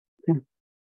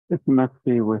This must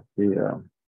be with the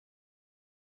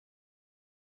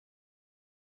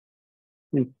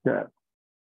okay,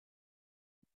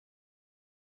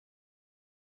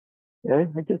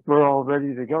 I guess we're all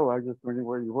ready to go. I just wondered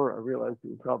where you were. I realized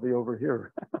you were probably over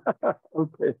here.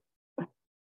 Okay.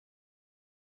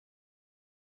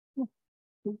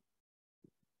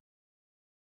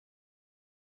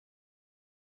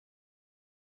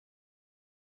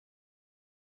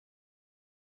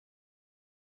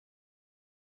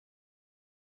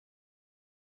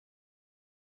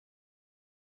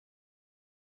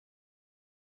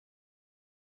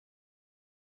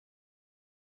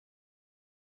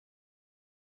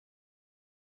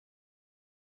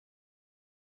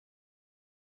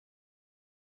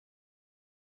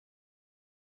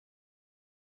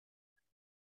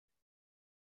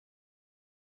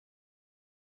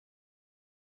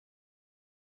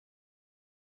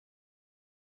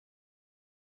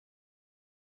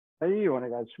 Hey, you want to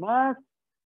go smash?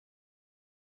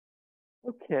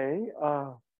 Okay.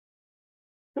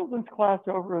 Children's class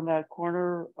over in that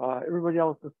corner. Everybody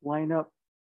else just line up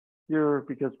here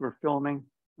because we're filming.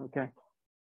 Okay.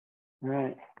 All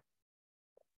right.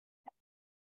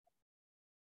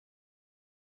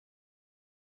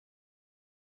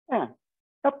 Yeah.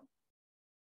 Yep.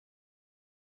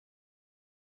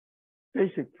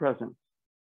 Basic presence.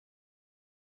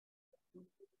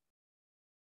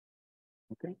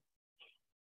 Okay.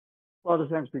 A lot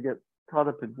of times we get caught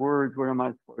up in words. What am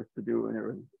I supposed to do and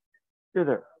everything? You're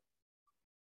there.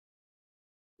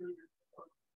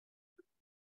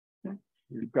 Okay.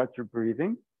 You've got your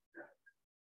breathing.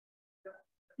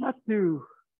 Not too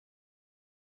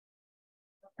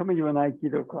coming to an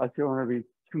Aikido class, you don't want to be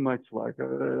too much like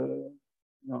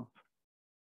no.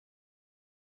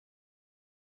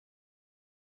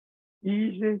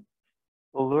 Easy,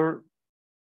 alert,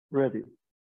 ready.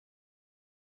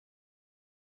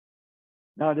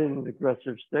 Not in an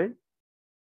aggressive state,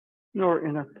 nor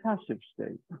in a passive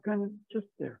state. We're kind of just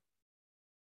there.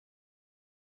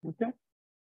 Okay.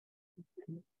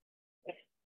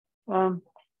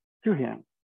 Two hands.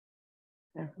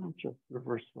 Yeah, I'm just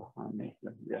reverse behind me.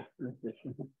 So, yeah.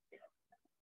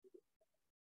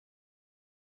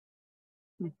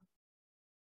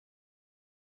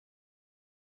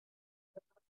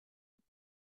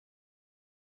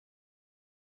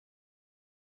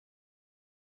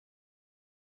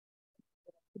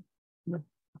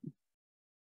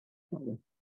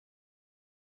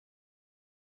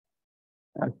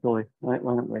 Actually, why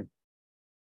don't we?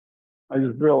 I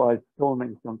just realized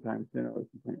filming sometimes, you know,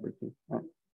 which is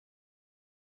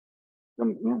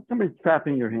somebody's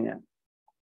trapping your hand.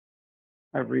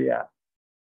 I react.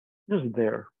 Just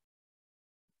there.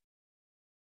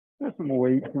 There's some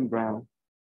weight and ground.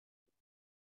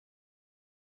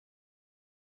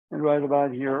 And right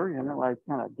about here, you know, I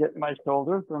kind of get my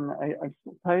shoulders and I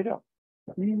still tied up.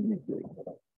 Easy.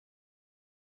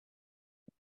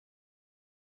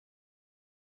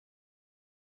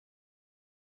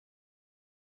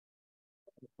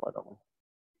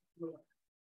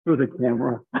 Through the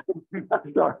camera.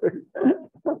 Sorry.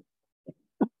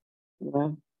 Yeah.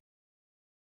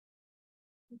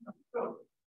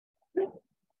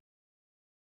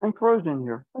 I'm frozen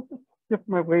here. Let's just shift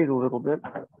my weight a little bit.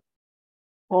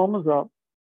 Palm is up.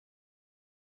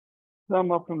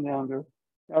 Thumb up from the under.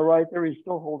 Now right there, he's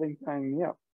still holding, tying me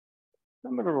up.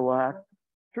 I'm going to relax.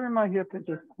 Turn my hip and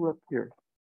just flip here.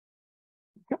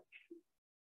 Okay.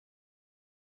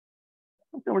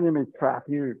 Somebody may trap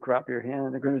you, crap your hand,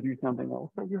 and they're going to do something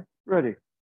else. So you're ready.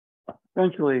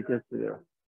 Eventually it gets to there.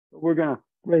 But we're going to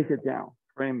break it down,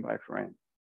 frame by frame.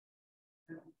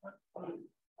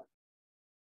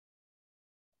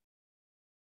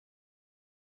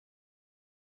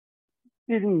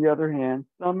 Feeding the other hand,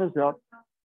 thumb is up.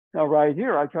 Now right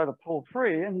here, I try to pull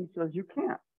free, and he says you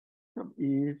can't. So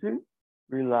easy,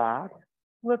 relax,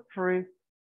 flip free,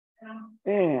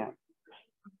 and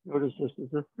notice this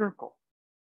is a circle.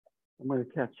 I'm going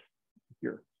to catch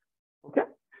here. Okay,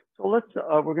 so let's.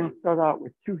 We're going to start out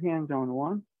with two hands on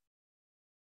one.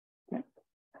 Okay.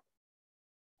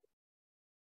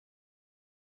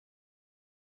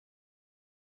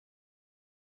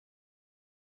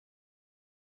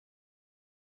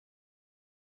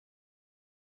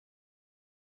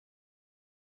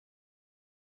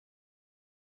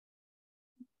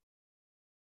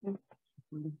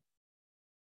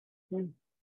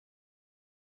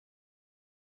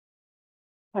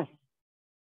 Hi.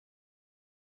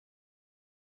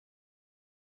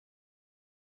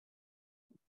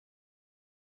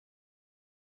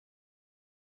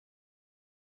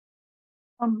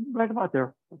 Right about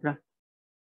there. Okay.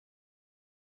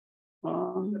 I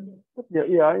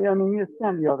mean, you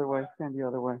stand the other way,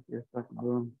 Yes, that's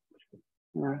boom.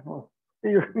 Yeah, well,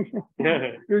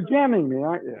 you're jamming me,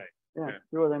 aren't you? Yeah,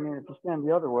 see what I mean? If you stand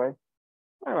the other way,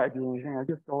 I don't do anything. I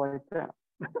just go like that.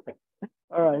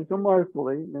 All right, so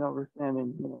mindfully, we're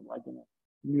standing, like in a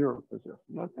mirror position.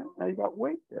 Okay, now you got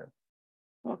weight there.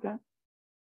 Okay,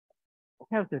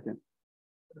 hesitant.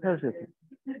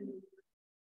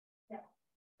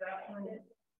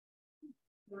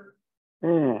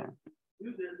 And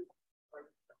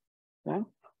okay,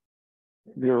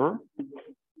 mirror,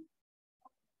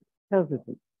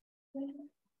 hesitant.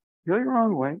 Feel your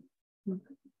own weight.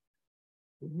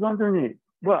 This is underneath.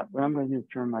 But what I'm going to do is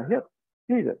turn my hip,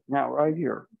 feed it. Now, right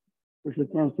here. Which is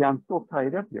going to say I'm still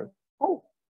tied up here. Oh,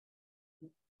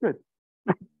 good.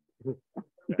 You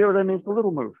see what I mean? It's a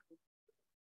little move.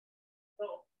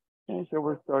 Okay, so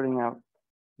we're starting out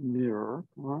mirror.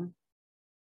 Right?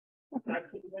 Okay.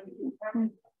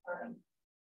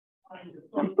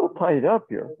 I'm still tied up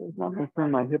here. So I'm going to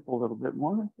turn my hip a little bit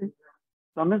more.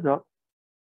 Thumb is up.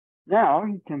 Now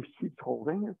he can keep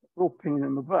holding. It's a little pain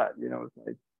in the butt.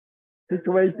 It's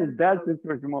like bad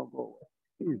situation won't go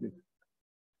away. Easy.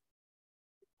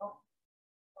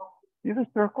 See the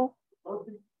circle?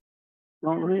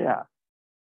 Don't react.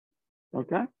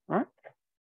 Okay? All right?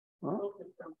 Well,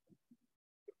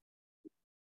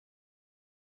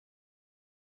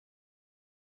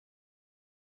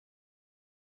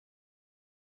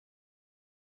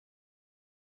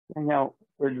 and now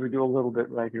we're going to do a little bit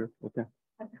right here. Okay.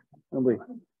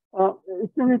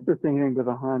 It's an interesting thing with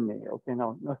a hand knee. Okay,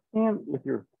 now stand with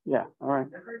your, all right.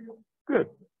 Good.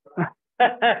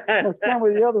 Now stand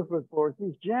with the other foot forward.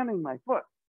 He's jamming my foot.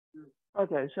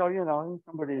 Okay, so,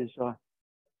 somebody is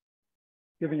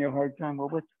giving you a hard time. Well,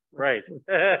 right. You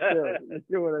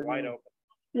see what I mean? Wide open.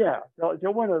 Yeah,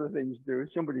 so one of the things to do is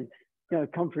somebody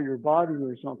come for your body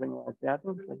or something like that.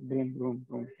 Like boom, boom,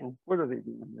 boom, boom. What are they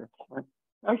doing here? Right?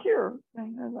 Now here,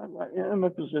 I'm in a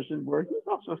position where he's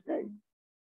also safe.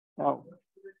 Now,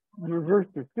 reverse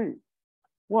the feet.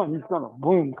 One, he's going to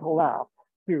boom, collapse.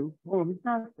 Two, boom, he's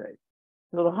not safe.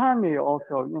 So the harmony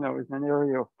also, is an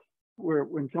area where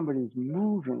when somebody's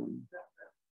moving,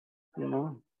 a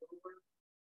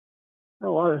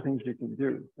lot of things you can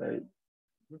do, right?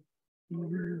 A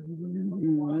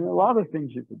lot of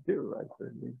things you could do, right?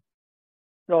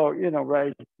 So,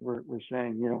 right, we're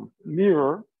saying,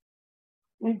 mirror,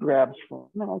 he grabs from,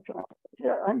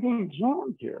 I'm being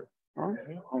jammed here. Right?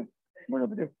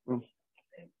 Whatever the difference.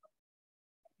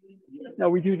 Now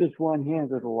we do this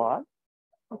one-handed a lot.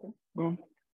 Okay, boom.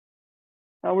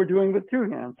 Now we're doing it with two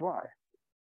hands. Why?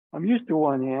 I'm used to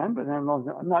one hand, but I'm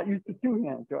not used to two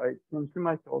hands. So I come to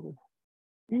my shoulders.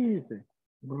 Easy.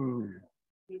 Boom.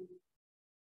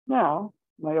 Now,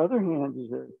 my other hand is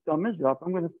there. Thumb is up.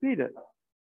 I'm going to feed it.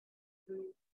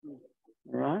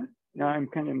 All right? Now I'm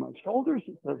kind of in my shoulders.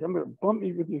 It says, I'm going to bump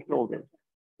me with your shoulders.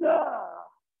 Ah!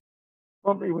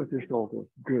 Bump me with your shoulders.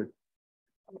 Good.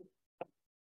 You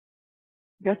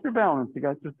got your balance. You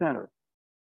got your center.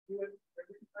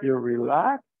 You're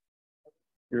relaxed.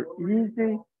 You're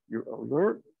easy. You're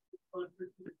alert.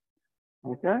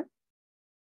 Okay?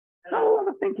 Not a lot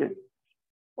of thinking.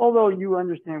 Although you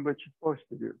understand what you're supposed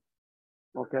to do.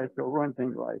 Okay? So run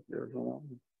things like this.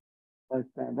 I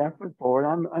stand that foot forward.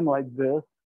 I'm like this.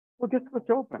 Well, guess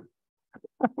what's open?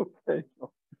 Okay.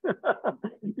 So,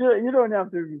 you don't have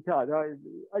to be taught. I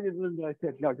just learned that I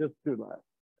said, no, just do that.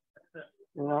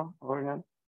 Okay.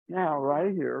 Now,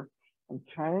 right here, I'm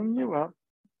tying you up.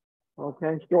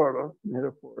 Okay, sort of,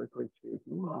 metaphorically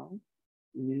speaking. Now,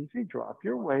 easy, drop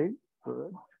your weight.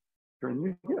 Good. Turn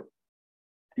your hip.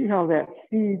 See how that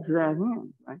feeds that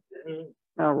hand, right? Mm-hmm.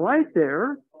 Now, right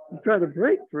there, you try to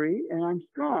break free, and I'm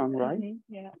strong, right?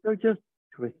 Mm-hmm. Yeah. So just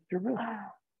twist your wrist.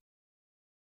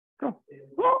 Go.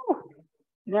 Oh!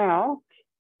 Now,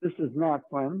 this is not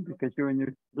fun because you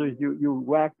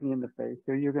whack me in the face.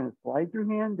 So you're going to slide your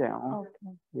hand down.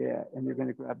 Okay. Yeah, and you're going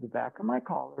to grab the back of my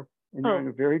collar, and you're in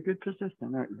a very good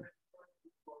position, aren't you?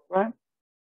 Right?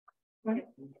 Right?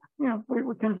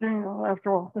 We continue.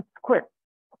 After all, it's quick.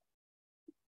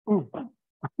 Ooh.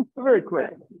 Very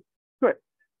quick. Quick.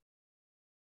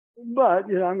 But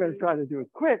I'm going to try to do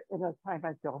it quick, and I'll tie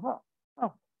myself up.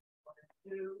 Oh.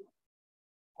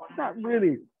 It's not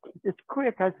really. It's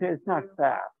quick. I'd say it's not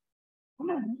fast. Come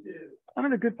on. I'm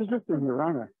in a good position here,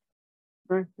 aren't I?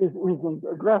 He's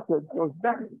aggressive. Goes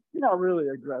back. He's not really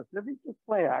aggressive. He's just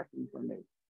play acting for me.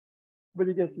 But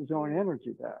he gets his own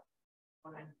energy back.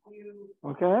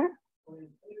 Okay?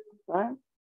 Right?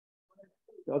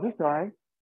 The other side.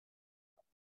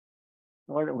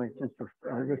 Why don't we, since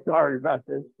we're sorry about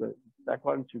this, but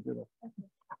why don't you do it?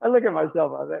 I look at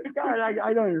myself, I think, God,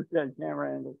 I don't understand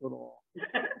camera angles at all.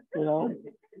 You know,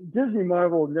 Disney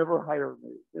Marvel would never hire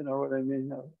me. You know what I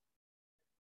mean?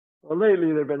 Well,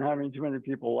 lately they've been having too many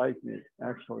people like me,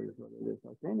 actually, is what it is.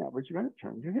 Okay, now, but you're going to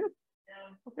turn your hip.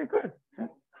 Okay, good.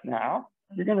 Now,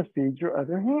 you're going to feed your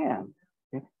other hand.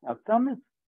 Okay, now thumb is,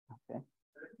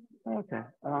 okay.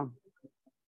 Thumb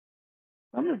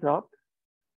is up.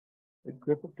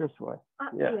 Grip it this way.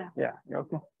 Yeah.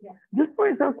 Okay. Yeah. This way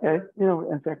is okay. You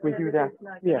know, in fact, we do that.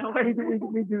 Yeah, we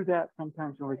do that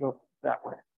sometimes when we go that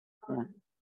way.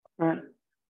 Right.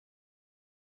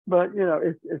 But you know,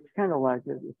 it's kind of like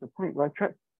it's a point. Like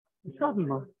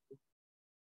thumb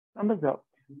is up.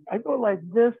 I go like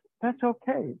this. That's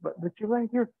okay. But you're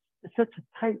right here. It's such a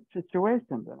tight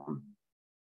situation that I'm.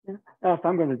 You know, now, if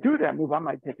I'm going to do that move, I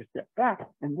might take a step back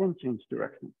and then change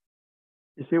direction.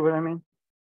 You see what I mean?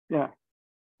 Yeah.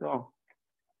 So,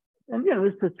 and you know,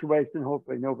 this situation,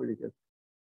 hopefully nobody gets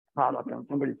caught up on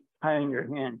somebody tying your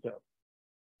hands up.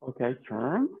 Okay,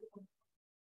 turn.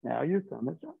 Now your thumb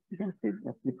is up. You're going to see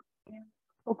that.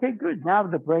 Okay, good. Now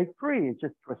the break free.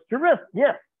 Just twist your wrist.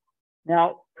 Yes.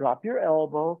 Now drop your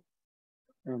elbow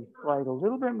and slide a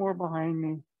little bit more behind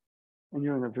me. And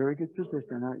you're in a very good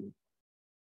position, aren't you?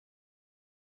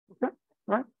 Okay,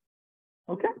 right?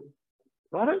 Okay.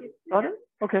 Got it? Got it?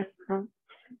 Okay.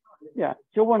 Yeah.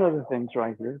 So one of the things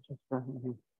right here, just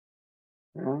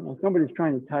somebody's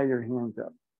trying to tie your hands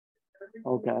up.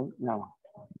 Okay. Now.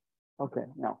 Okay.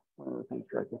 Now one of the things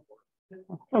right there.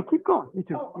 Oh, keep going. You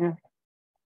too. Yeah.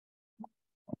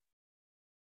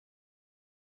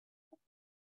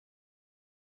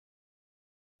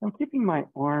 I'm keeping my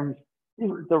arms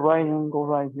in the right angle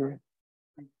right here.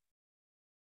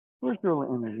 Where's the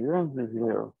little energy? Your arms are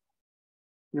there.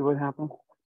 See what happens?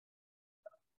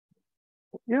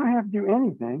 You don't have to do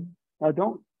anything. Now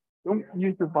don't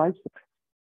use the biceps.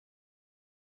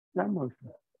 That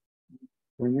motion.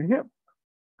 Turn your hip.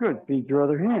 Good. Feed your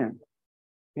other hand.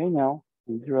 Okay, now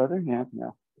feed your other hand.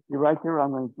 Now you're right there.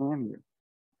 I'm going to jam you.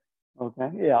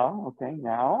 Okay. Yeah. Okay.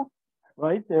 Now,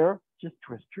 right there, just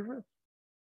twist your wrist.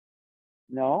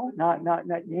 No, not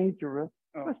yank your wrist.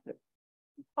 Twist it.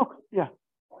 Oh, yeah.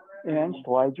 And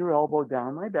slide your elbow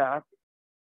down my back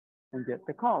and get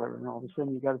the collar. And all of a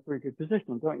sudden, you got a pretty good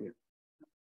position, don't you?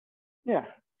 Yeah.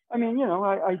 I mean, you know,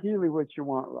 ideally what you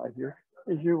want right here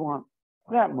is you want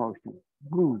that motion.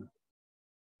 Boom.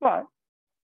 But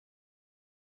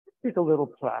take a little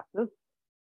practice.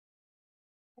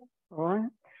 All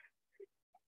right.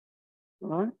 All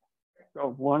right. So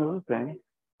one of the things,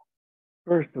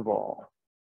 first of all,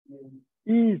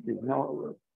 easy.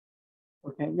 Now,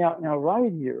 okay. Now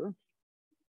right here,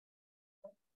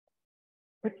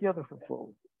 put the other foot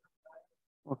forward.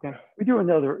 Okay. We do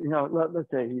another. You know, let's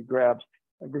say he grabs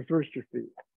and reverse your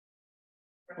feet.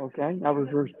 Okay. Now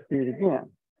reverse the feet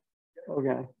again.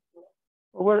 Okay.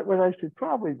 Well, what I should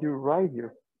probably do right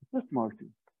here is this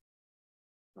motion.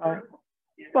 Right.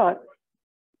 But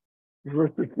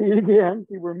reverse the feet again.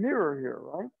 See, we're mirror here,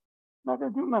 right? Not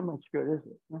going to do that much good, is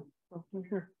it? No? Okay,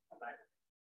 sure.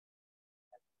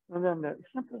 And then the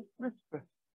simple wrist twist.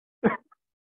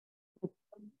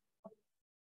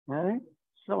 Okay,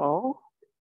 so,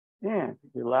 and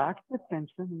relax the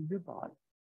tension in your body.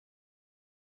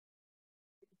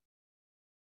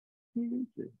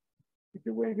 Easy. If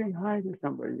you're waving hi to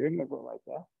somebody, you're going to go like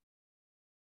that.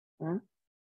 Huh?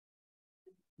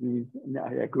 Easy. Now,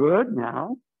 yeah, good.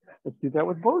 Now, let's do that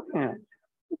with both hands.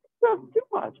 Not too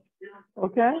much.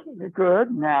 Okay, you're good.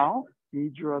 Now,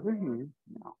 feed your other hand.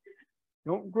 Now,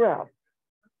 don't grab.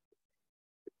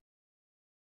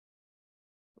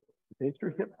 Face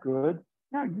your hip. Good.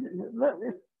 Now,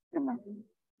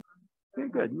 very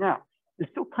good. Now, you're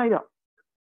still tied up.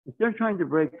 If they're trying to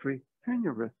break free, turn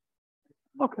your wrist.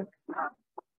 Okay.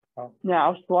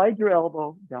 Now, slide your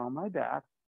elbow down my back,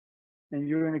 and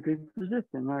you're in a good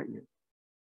position, aren't you?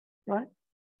 Right?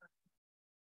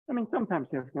 I mean, sometimes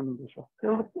they're coming this way.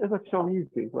 It looks so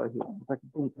easy right here. It's like a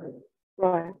boom.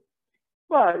 Right.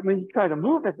 But when you try to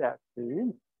move at that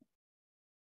speed,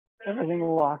 everything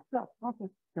locks up. Okay.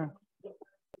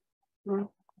 Good.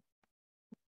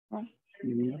 Right.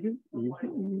 Easy.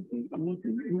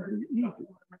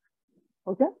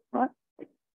 Okay, right?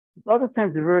 A lot of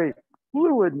times a very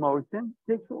fluid motion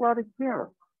takes a lot of care.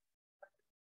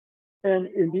 And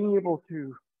in being able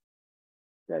to,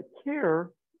 that care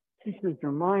teaches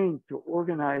your mind to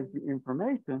organize the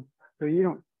information so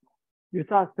your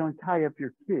thoughts don't tie up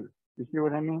your key. You see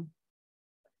what I mean?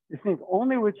 You think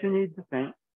only what you need to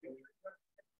think.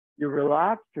 You're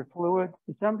relaxed, you're fluid.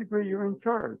 To some degree, you're in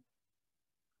charge.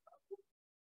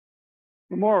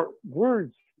 The more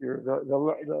words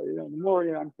the more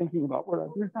I'm thinking about what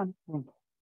I've done.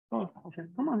 Oh, okay,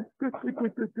 come on, good.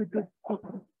 Okay. All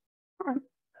right.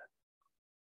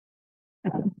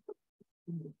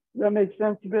 That makes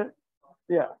sense a bit?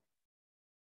 Yeah.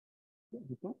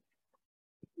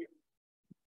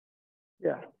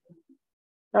 Yeah.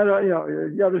 I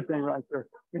don't, the other thing right there,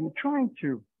 when you're trying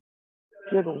to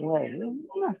get away,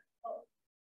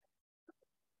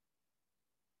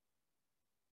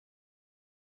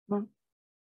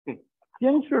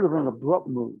 any sort of an abrupt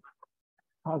move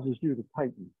causes you to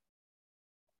tighten.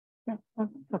 Yeah,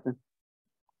 nothing.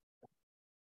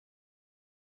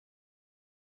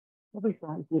 Other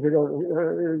side,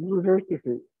 reverse the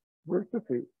feet. Reverse the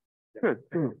feet. Good.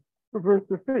 Reverse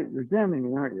the feet. You're jamming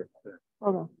me, aren't you?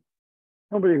 Okay.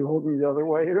 Somebody hold me the other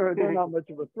way. They're not much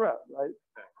of a threat, right?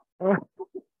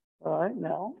 All right,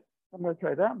 now I'm going to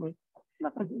try that move.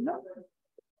 Nothing.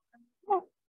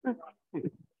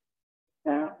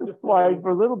 Yeah, just slide for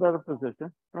a little better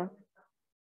position. Right?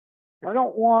 I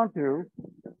don't want to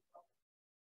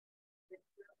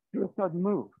do a sudden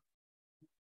move.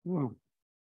 Move.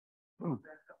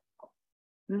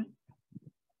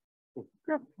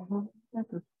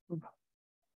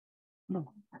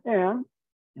 And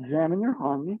examine your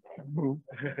harmony. Boom.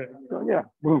 So yeah,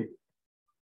 boom.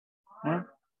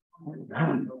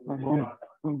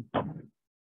 Boom.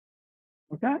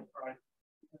 Okay?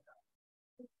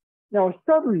 Now a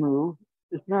sudden move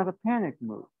is not a panic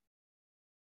move.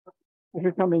 If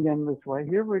you're coming in this way,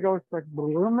 here we go, it's like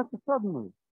boom, that's a sudden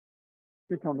move. If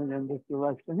you're coming in this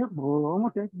direction, here, boom,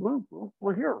 okay, boom,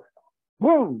 we're here.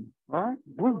 Boom, right?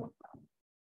 Boom.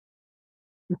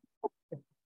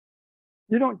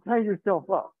 You don't tie yourself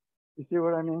up. You see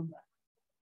what I mean?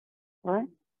 Right?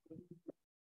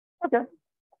 Okay.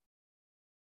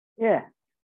 Yeah.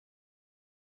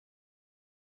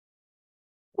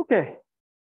 Okay.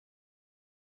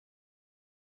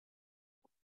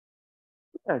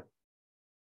 Good.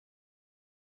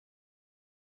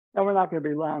 Now we're not going to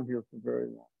be lying here for very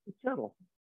long. It's settle.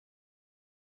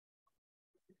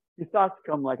 Your thoughts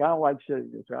come like, I don't like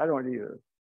sitting this way. I don't either, to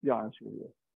be honest with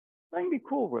you. I can be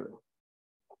cool with it.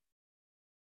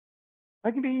 I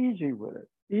can be easy with it.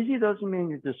 Easy doesn't mean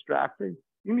you're distracted.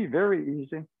 You can be very easy.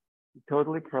 You're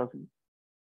totally present.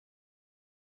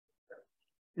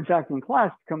 In fact, in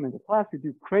class, you come into class, you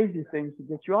do crazy things to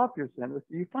get you off your center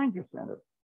so you find your center.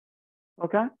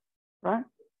 Okay? Right?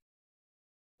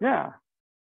 Yeah.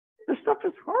 This stuff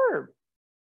is hard.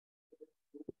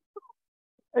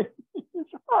 It's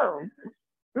hard.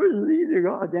 It was easy to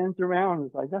go dance around.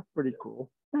 It's like, that's pretty cool.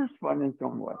 That's fun in its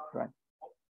own way, right?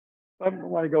 If I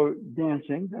want to go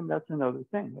dancing, then that's another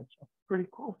thing. That's pretty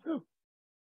cool too.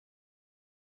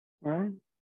 All right?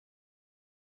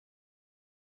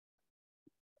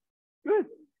 Good.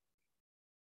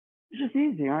 It's just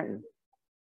easy, aren't you?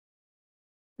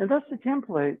 And that's the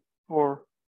template for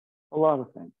a lot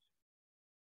of things.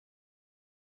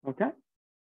 Okay?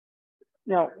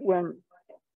 Now, when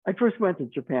I first went to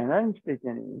Japan, I didn't speak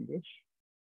any English.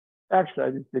 Actually, I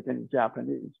didn't speak any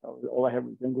Japanese. All I had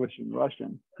was English and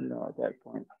Russian, at that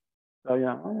point. So,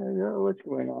 what's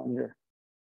going on here?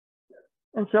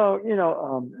 And so,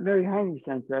 Mary Heine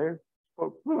Sensei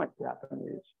spoke fluent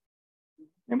Japanese.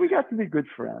 And we got to be good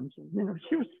friends. And,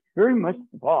 she was very much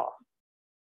the boss.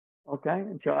 Okay?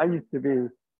 And so I used to be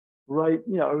right, it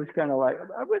was kind of like,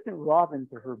 I wasn't Robin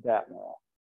to her Batman.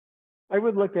 I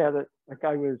would look at it like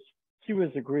she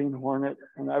was a Green Hornet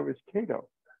and I was Kato.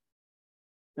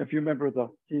 If you remember the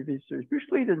TV series, Bruce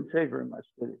Lee didn't say very much,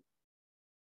 did he?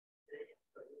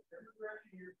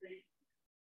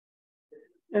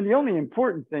 And the only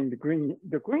important thing, the Green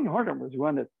Hornet was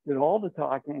one that did all the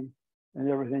talking and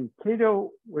everything.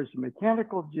 Kato was the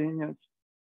mechanical genius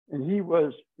and he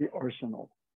was the arsenal.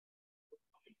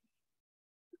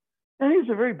 And he was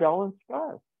a very balanced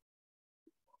guy.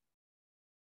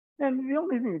 And the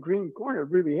only thing the Green Hornet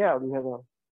really had, he had a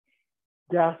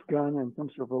gas gun and some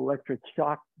sort of electric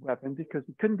shock weapon because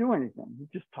he couldn't do anything. He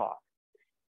just talked.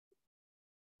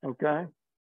 Okay?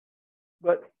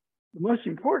 But the most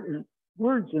important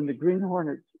words in the Green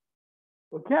Hornet's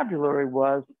vocabulary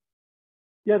was,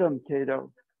 get him,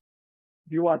 Kato.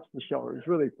 If you watch the show, it was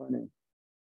really funny.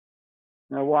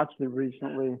 And I watched it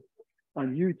recently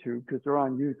on YouTube because they're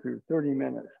on YouTube, 30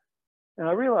 minutes. And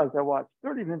I realized I watched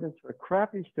 30 minutes of a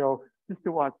crappy show just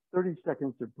to watch 30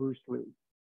 seconds of Bruce Lee.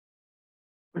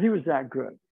 But he was that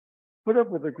good. Put up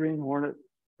with the Green Hornet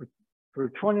for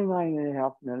 29 and a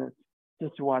half minutes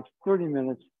just to watch 30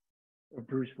 minutes of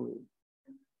Bruce Lee.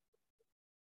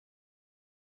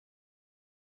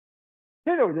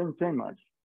 Kato didn't say much.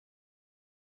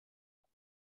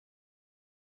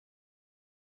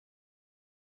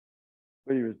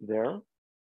 but he was there.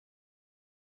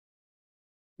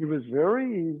 He was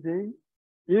very easy.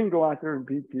 He didn't go out there and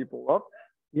beat people up.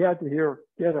 You had to hear,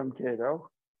 "Get him, Cato."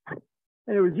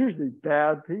 And it was usually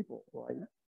bad people, right?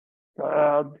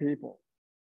 Bad people.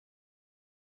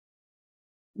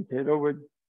 And Cato would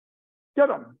get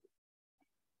them.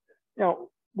 Now,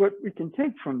 what we can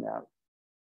take from that,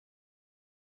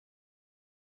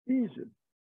 easy,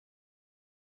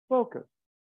 focus,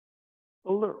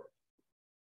 alert.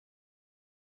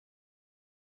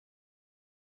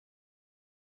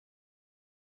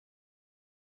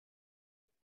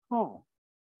 Calm.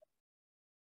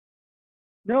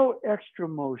 No extra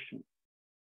motion.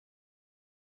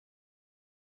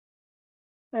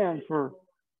 And for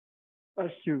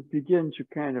us to begin to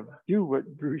kind of do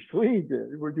what Bruce Lee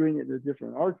did, we're doing it in a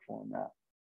different art format.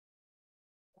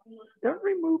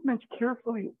 Every movement's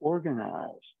carefully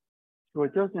organized so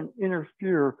it doesn't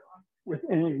interfere with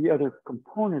any of the other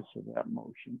components of that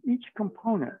motion. Each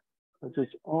component has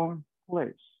its own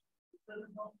place.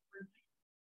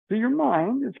 So your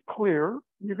mind is clear.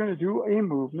 You're going to do a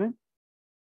movement.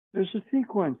 There's a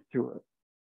sequence to it.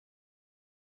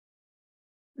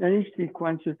 And each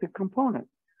sequence is a component.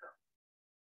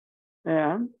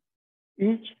 And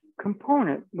each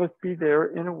component must be there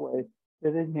in a way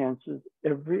that enhances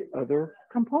every other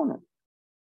component.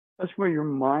 That's where your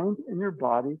mind and your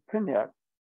body connect,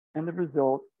 and the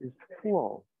result is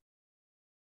flow.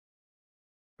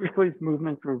 Bruce Lee's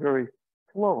movements were very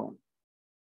flowing.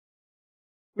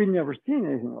 We'd never seen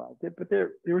anything like it, but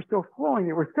they were so flowing,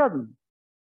 they were sudden.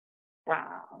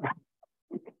 Wow.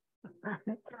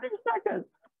 30 seconds.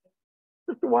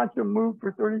 Just to watch them move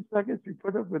for 30 seconds, we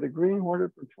put up with a green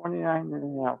hornet for 29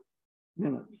 and a half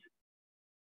minutes.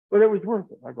 But it was worth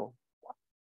it. I go,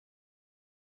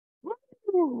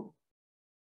 woo.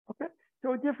 Okay,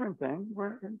 so a different thing.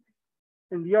 We're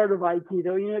in the art of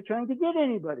Aikido, you're not trying to get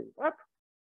anybody. Up.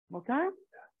 Okay?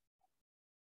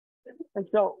 And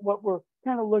so what we're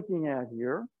kind of looking at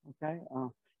here, okay,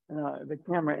 the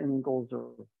camera angles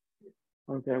are,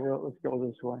 okay, well, let's go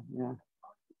this way, yeah.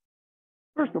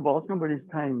 First of all, somebody's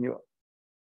tying you up.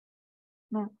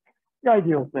 No, the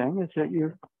ideal thing is that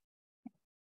you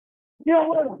know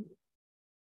what?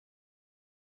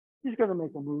 He's going to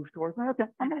make a move towards me. Okay,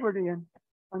 I'm already in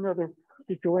another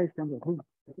situation.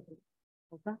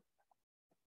 Okay.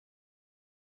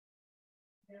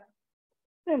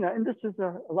 And this is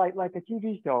like a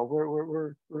TV show where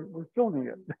we're filming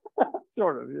it,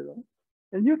 sort of, you know.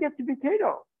 And you get to be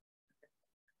Cato.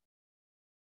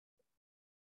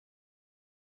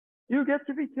 You get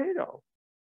to be Cato.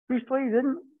 Bruce Lee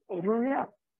didn't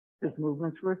overreact. His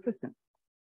movements were efficient.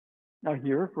 Now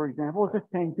here, for example, is a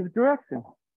change of direction.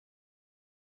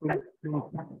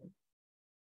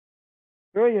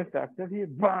 Very effective. He's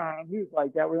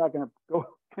like that. We're not going to go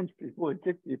punch people and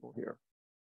kick people here.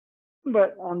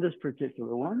 But on this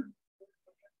particular one,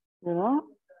 you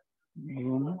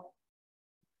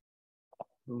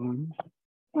know,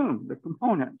 the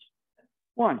components.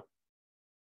 One,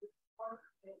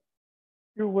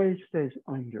 your waist stays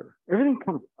under. Everything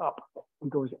comes up and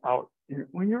goes out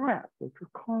when you're at. If you're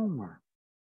calmer.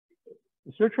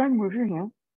 So trying to move your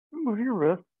hand, move your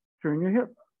wrist, turn your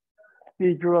hip,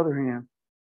 feed your other hand.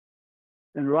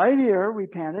 And right here, we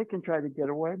panic and try to get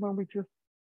away when we just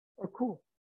are cool.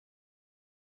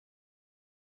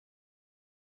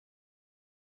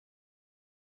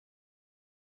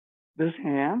 This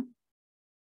hand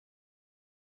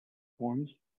forms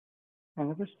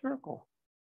kind of a circle.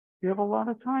 You have a lot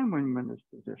of time when you're in this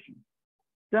position.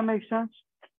 Does that make sense?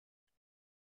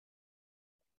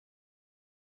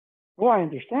 Well, I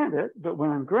understand it, but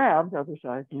when I'm grabbed, the other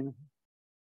side, you know,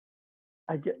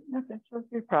 I get nothing. So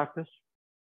you practice.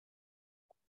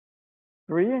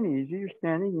 Free and easy. You're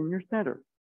standing in your center.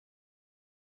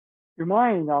 Your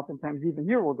mind, oftentimes, even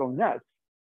here, will go nuts.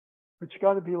 But you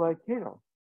got to be like Cato.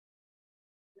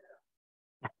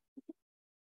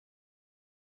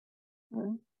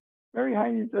 Mary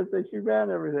Heine says that she ran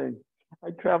everything.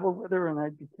 I traveled with her and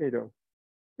I'd be Cato.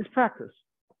 It's practice.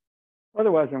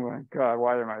 Otherwise, I'm going, God,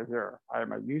 why am I here?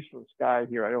 I'm a useless guy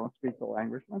here. I don't speak the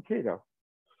language. I'm Cato.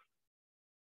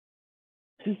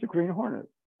 She's the Green Hornet.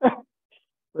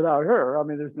 Without her, I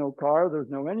mean, there's no car, there's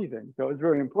no anything. So it's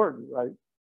very important, right?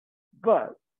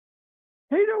 But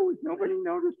Cato, nobody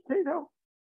noticed Cato.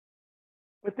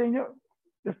 But they know,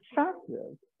 the fact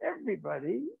is,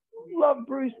 everybody loved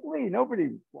Bruce Lee.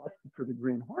 Nobody watched for the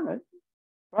Green Hornet,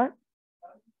 right?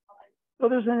 So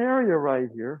there's an area right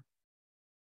here.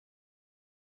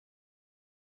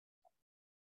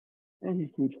 And he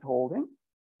keeps holding.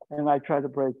 And I try to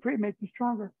break free, make you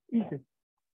stronger, easy.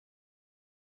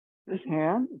 This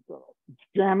hand, it's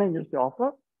jamming yourself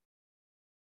up.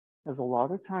 There's a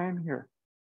lot of time here.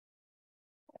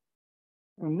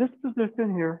 In this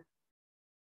position here,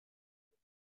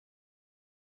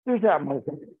 there's that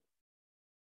movement.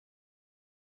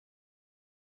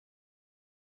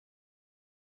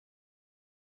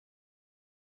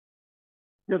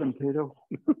 Get him, Cato.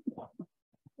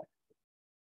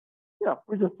 Yeah,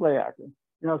 we're just play acting.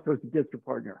 You're not supposed to get your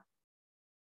partner.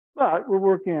 But we're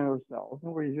working on ourselves.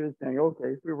 And we're just saying,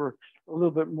 okay, if we were a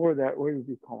little bit more that way, we'd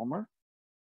be calmer.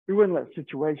 We wouldn't let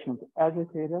situations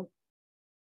agitate us.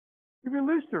 We'd be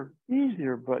looser,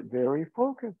 easier, but very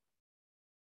focused.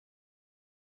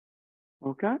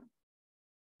 Okay?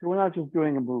 So we're not just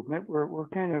doing a movement. We're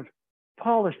kind of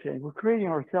polishing. We're creating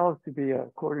ourselves to be a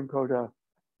quote unquote,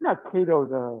 not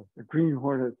Cato, the Green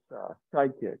Hornet's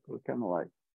sidekick. We're kind of like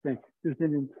saying there's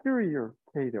an interior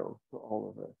Cato to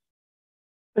all of us.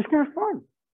 It's kind of fun.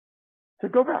 So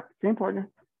go back, same partner.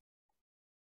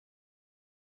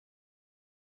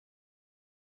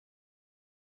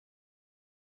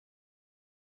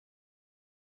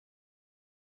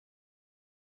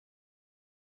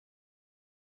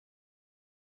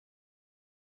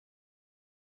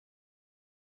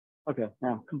 Okay,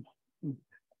 now come on.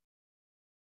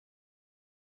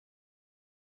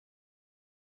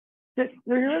 They're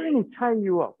letting me tie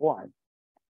you up. Why?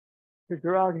 Because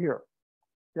they're out here.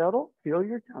 Settle, feel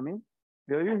your tummy,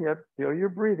 feel your hips, feel your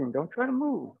breathing. Don't try to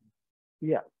move.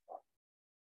 Yes.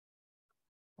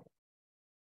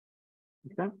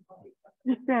 Okay?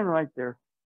 You stand right there.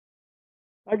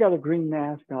 I got a green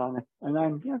mask on, and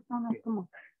I'm, yes, no, come on.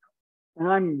 And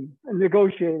I'm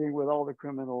negotiating with all the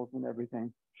criminals and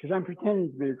everything, because I'm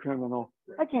pretending to be a criminal.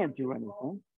 I can't do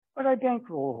anything, but I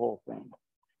bankroll the whole thing.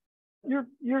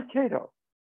 You're Cato.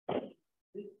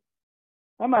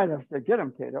 I might have said, get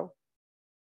him, Cato.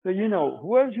 So you know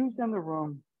who's in the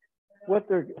room, what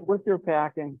they're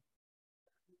packing,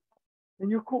 and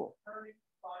you're cool.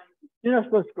 You're not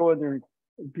supposed to go in there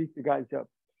and beat the guys up.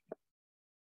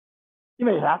 You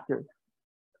may have to,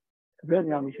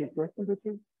 depending on the situation, but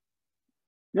you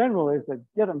generally said,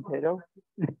 get him, Cato.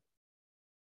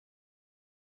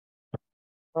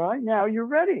 All right, now you're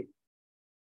ready.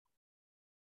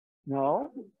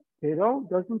 No, Cato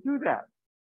doesn't do that.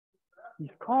 He's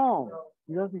calm.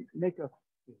 He doesn't make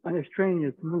an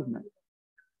extraneous movement.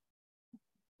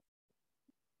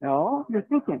 No, you're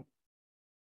thinking.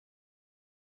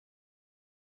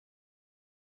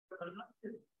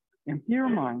 Empty your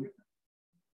mind.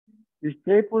 You're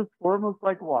shapeless, formless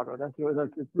like water. That's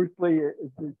Bruce Lee.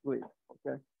 It's Bruce Lee.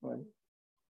 Okay, right.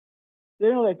 They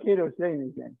don't let Cato say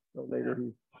anything. So later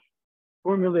he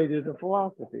formulated a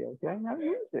philosophy. Okay, now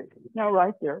music. Now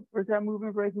right there. Where's that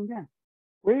movement breaking down?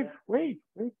 Wait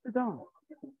for dawn.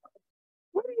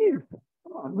 What are you?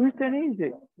 Come on, loose and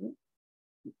easy.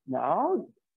 No,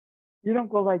 you don't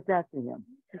go like that to him.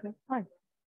 Okay, fine.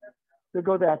 So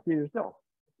go that to yourself.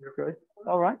 Good.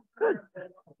 All right. Good.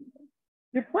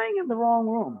 You're playing in the wrong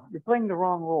room. You're playing the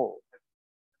wrong role.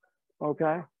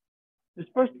 Okay. You're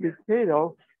supposed to be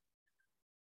Cato.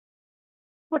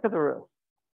 Look at the wrist.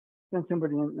 Send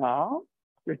somebody in. Now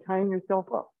you're tying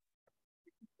yourself up.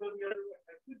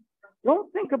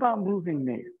 Don't think about moving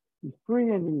me. It's free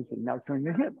and easy. Now turn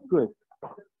your hip. Good.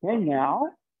 And now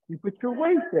you put your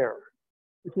weight there,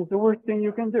 which is the worst thing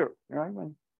you can do. Right?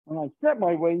 When I set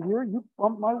my weight here, you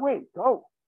bump my weight. Go.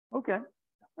 Okay.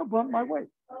 I'll bump my weight.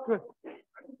 Good.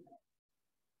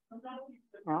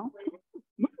 Now,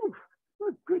 move.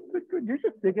 Good. You're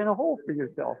just digging a hole for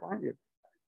yourself, aren't you?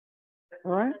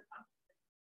 All right.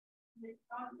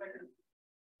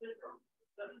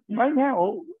 Right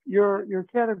now, you're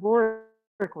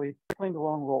categorically playing the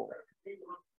wrong role.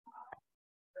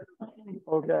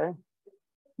 Okay.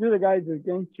 You're the guys the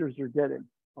gangsters are getting.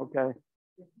 Okay.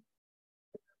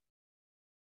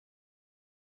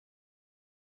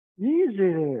 Easy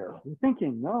there. You're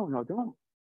thinking, no, don't.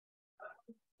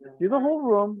 See the whole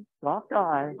room, soft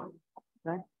eye.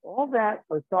 Okay? All that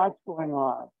are thoughts going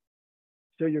on.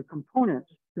 So your components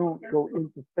don't go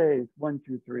into phase 1,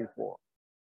 2, 3, 4.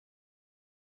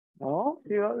 No,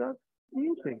 see, that's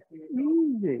easy.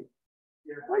 Easy.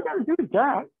 All you got to do is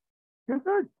that. You're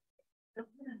good.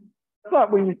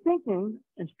 But when you're thinking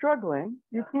and struggling,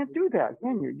 you can't do that,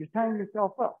 can you? You're tying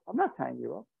yourself up. I'm not tying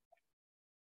you up.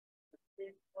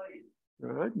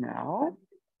 Good. Now.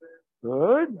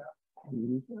 Good.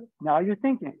 Now you're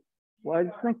thinking. Why are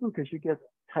you thinking? Because you get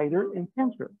tighter and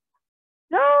tenser.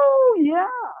 No, yeah.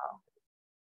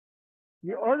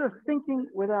 You are thinking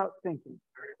without thinking.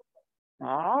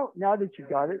 Now that you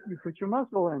got it, you put your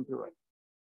muscle into it.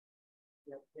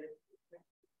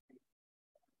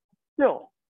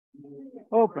 Still,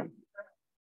 open,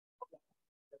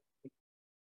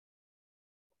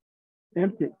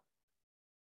 empty.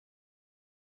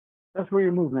 That's where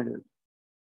your movement is.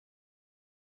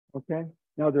 Okay.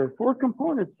 Now there are 4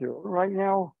 components here. Right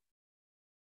now,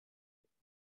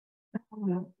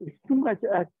 there's too much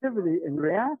activity and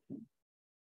reaction.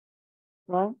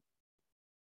 Right?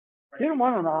 You don't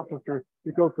want an officer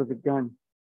to go for the gun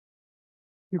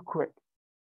too quick.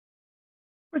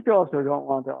 But you also don't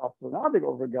want the officer not to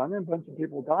go for a gun and a bunch of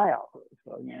people die out of it.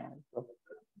 So, you know, it's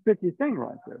a tricky thing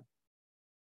right there.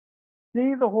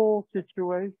 See the whole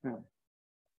situation.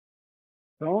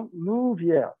 Don't move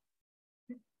yet.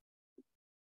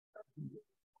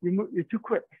 You're too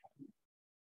quick.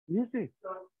 Easy.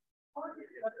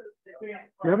 You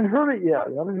haven't heard it yet.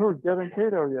 You haven't heard Get and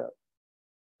Cato yet.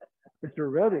 If you're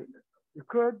ready, you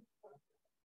could.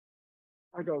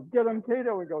 I go, Get him,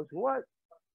 Cato. He goes, what?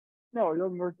 No, it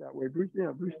doesn't work that way. Bruce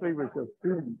Lee was a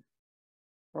student.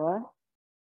 All right?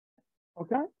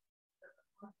 Okay?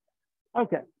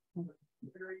 Okay.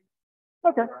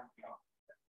 Okay.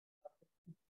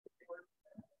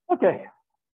 Okay.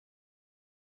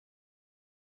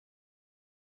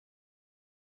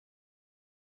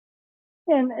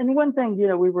 And one thing, you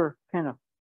know, we were kind of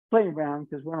playing around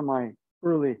because one of my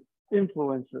early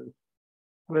influences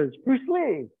was Bruce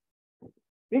Lee.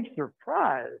 Big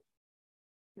surprise.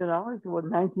 You know, it was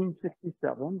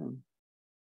 1967 and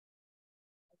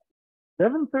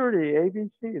 7:30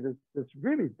 ABC, this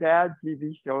really bad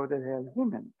TV show that has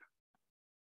him in it.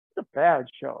 It's a bad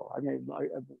show. I mean,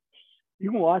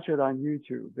 you can watch it on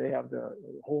YouTube. They have the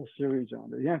whole series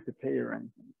on it. You don't have to pay or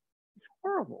anything. It's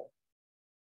horrible.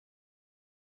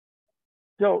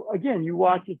 So again, you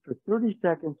watch it for 30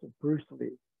 seconds of Bruce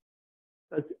Lee.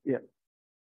 That's it.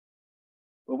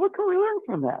 But what can we learn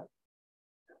from that?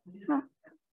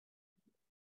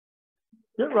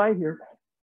 Sit right here.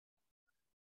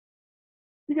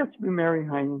 He gets to be Mary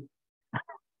Heine.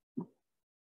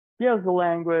 He has the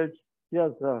language. He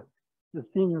has the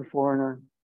senior foreigner.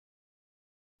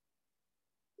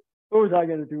 What was I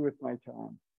going to do with my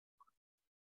time?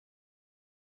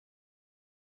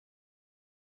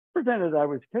 Pretended I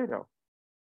was Cato.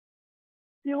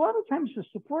 See, a lot of times the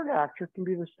support actor can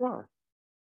be the star.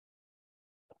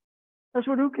 That's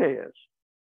what uke is.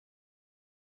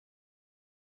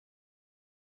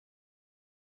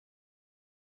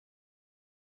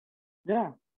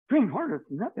 Yeah, Dream harder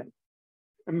than nothing.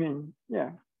 I mean,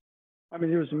 yeah. I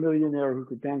mean, he was a millionaire who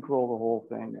could bankroll the whole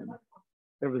thing and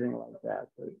everything like that.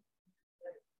 But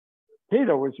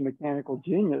Cato was a mechanical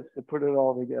genius to put it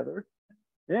all together.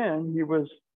 And he was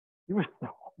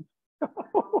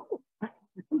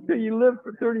so you live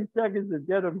for 30 seconds and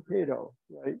get him Cato,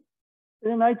 right?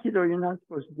 In Aikido, you're not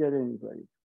supposed to get anybody.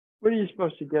 What are you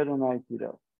supposed to get in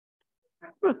Aikido?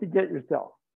 You're supposed to get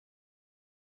yourself.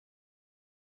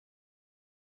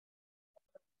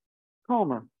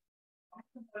 Calmer,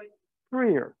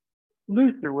 freer,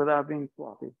 looser without being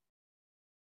sloppy.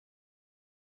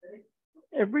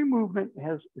 Every movement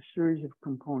has a series of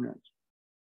components.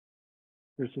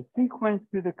 There's a sequence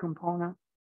to the component,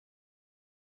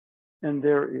 and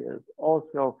there is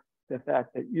also the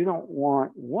fact that you don't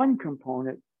want one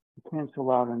component to cancel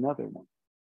out another one.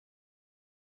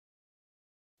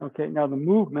 Okay, now the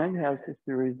movement has a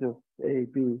series of A,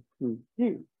 B, C,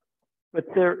 D, but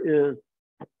there is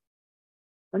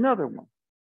another one.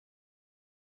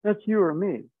 That's you or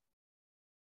me.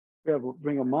 We have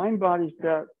bring a mind-body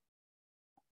set,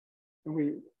 and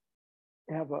we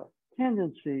have a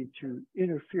tendency to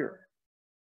interfere.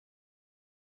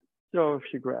 So if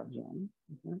she grabs on,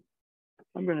 okay,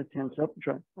 I'm going to tense up and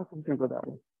try. I'm going to go that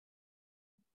way.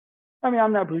 I mean,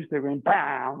 I'm not Bruce Lee going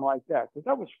bam like that, because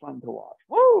that was fun to watch.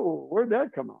 Whoa, where'd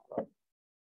that come out of?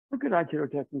 Look at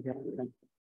Aikido technique.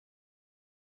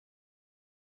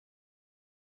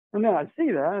 And then I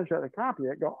see that, I try to copy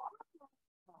it, go.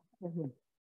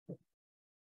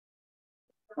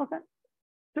 Okay.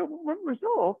 So what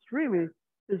results really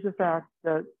is the fact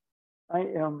that I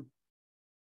am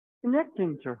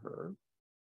connecting to her.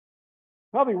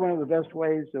 Probably one of the best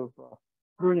ways of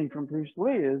learning from Bruce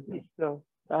Lee is to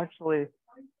actually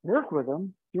work with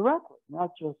him directly,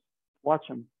 not just watch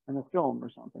him in a film or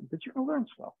something, but you can learn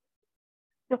stuff.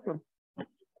 Different.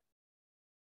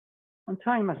 I'm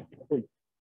tying my feet.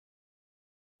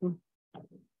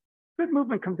 Good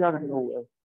movement comes out of nowhere,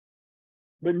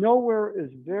 but nowhere is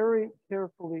very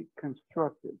carefully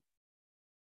constructed.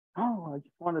 Oh, I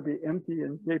just want to be empty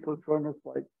and shapeless, formless,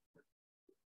 like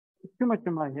it's too much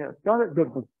in my head. Got it?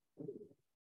 Good.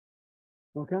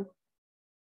 Okay.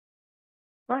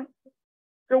 Right.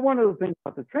 So one of the things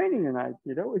about the training in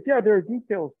Aikido is, yeah, there are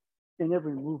details in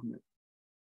every movement.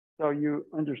 So you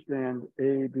understand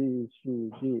A, B, C,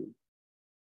 D.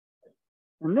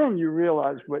 And then you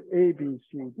realize what A, B,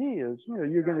 C, D is. You know,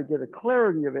 you're going to get a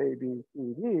clarity of A, B,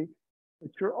 C, D, but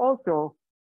you're also,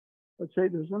 let's say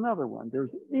there's another one.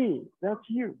 There's E, that's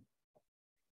you.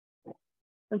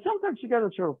 And sometimes you got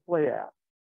to sort of play out,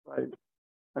 right?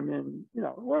 I mean, you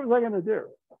know, what was I going to do?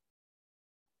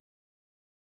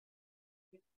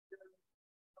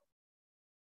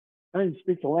 I didn't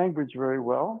speak the language very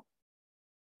well.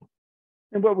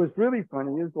 And what was really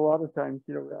funny is a lot of times,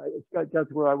 you know,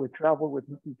 that's where I would travel with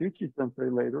Hikizuchi Sensei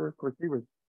later. Of course, he was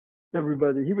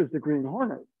the Green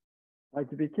Hornet, like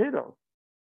to be Kato.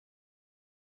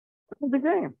 It was a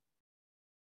game.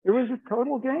 It was a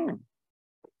total game.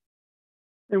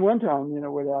 And one time, you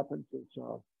know, what happens is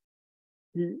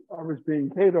I was being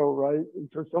Kato, right? And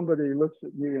so somebody looks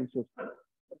at me and says, I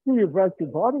see you brought your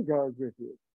bodyguard with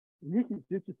you. And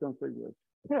Hikizuchi Sensei was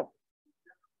pissed.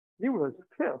 He was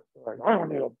pissed. Like, I don't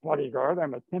need a bodyguard.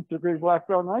 I'm a 10th degree black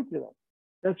belt in Aikido.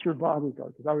 That's your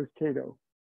bodyguard, because I was Kato.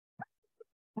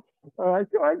 So I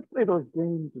play those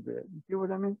games a bit. You see what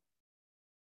I mean?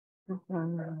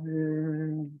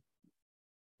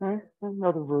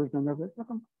 Another version of it. Come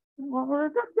on.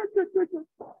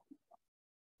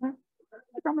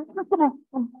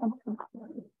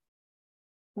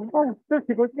 Oh,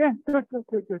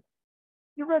 good.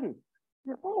 You ready?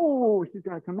 Oh, she's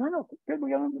going to come in. Okay, good. We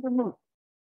got another move.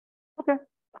 Okay.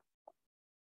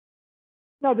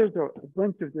 Now, there's a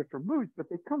bunch of different moves, but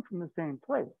they come from the same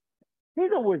place.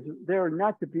 Kato was there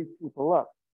not to beat people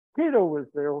up. Kato was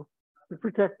there to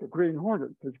protect the Green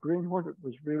Hornet, because Green Hornet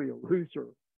was really a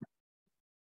loser.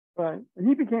 Right? And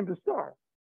he became the star.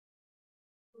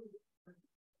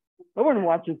 I wasn't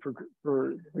watching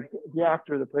for the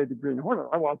actor that played the Green Hornet.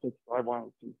 I watched it because I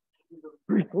wanted to.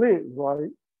 Bruce Lee,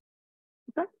 right?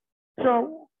 Okay.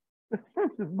 So the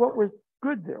sense is what was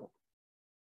good there.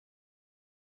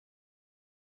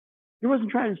 He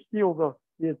wasn't trying to steal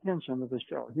the attention of the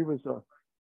show. He was a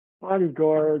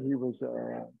bodyguard. He was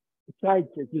a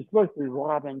sidekick. He was supposed to be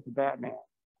Robin to Batman.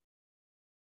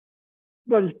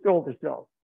 But he stole the show.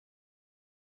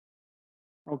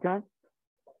 Okay?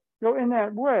 So in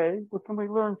that way, what can we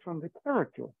learn from the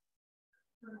character?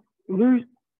 Loose,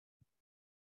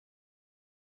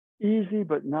 easy,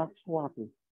 but not sloppy.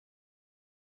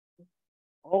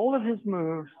 All of his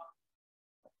moves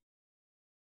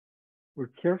were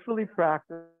carefully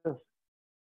practiced,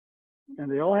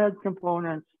 and they all had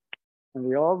components, and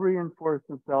they all reinforced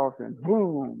themselves, and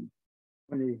boom,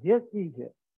 when he hit, he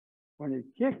hit. When he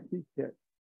kicked, he kicked.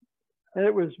 And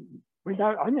it was,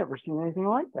 I've never seen anything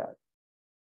like that.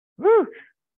 Whoosh!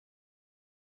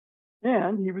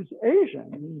 And he was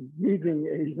Asian. Me being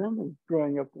Asian and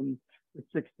growing up in the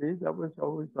 60s, that was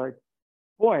always like,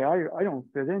 boy, I don't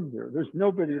fit in here. There's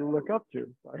nobody to look up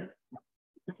to, right?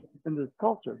 In this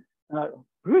culture.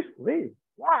 Bruce Lee,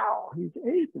 wow, he's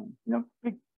Asian. You know,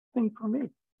 big thing for me,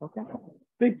 okay?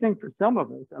 Big thing for some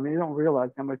of us. I mean, you don't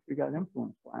realize how much we got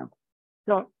influenced by him.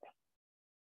 So,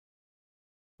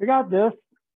 we got this.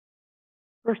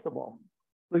 First of all,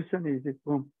 loose and easy,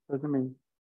 boom, doesn't mean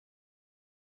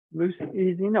loose and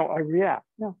easy. No, I react.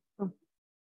 No.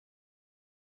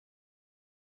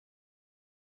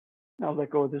 Now let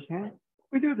go of this hand.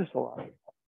 We do this a lot.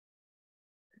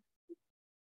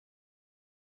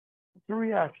 It's a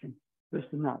reaction. This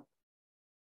is not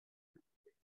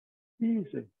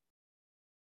easy.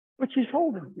 But she's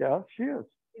holding. Yeah, she is.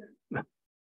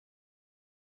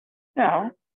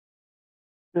 Now,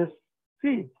 this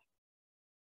feeds.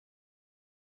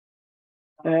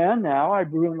 And now I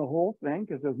ruin the whole thing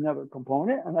because there's another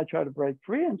component, and I try to break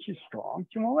free, and she's strong.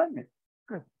 She won't let me.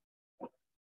 Good.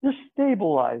 This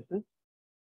stabilizes.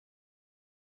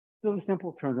 So the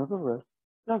simple turn of the wrist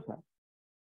does that.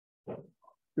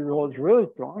 The roll is really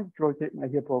strong. Rotate my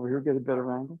hip over here, get a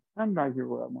better angle. I'm right here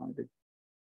where I want to be.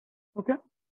 Okay?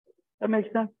 That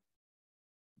makes sense?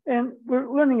 And we're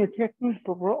learning a technique,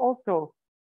 but we're also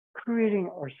creating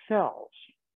ourselves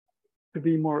to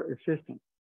be more efficient,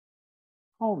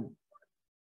 calming,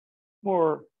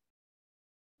 more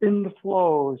in the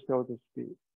flow, so to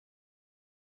speak.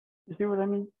 You see what I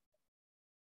mean?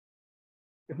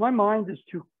 If my mind is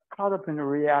too caught up in a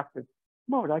reactive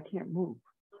mode, I can't move.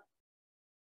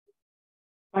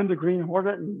 I'm the Green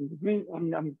Hornet, and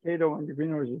I'm Kato, and the Green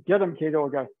Hornet says, get him, Kato. I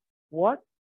go, what?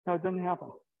 No, it doesn't happen.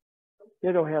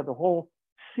 Kato had the whole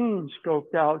scene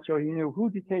scoped out, so he knew who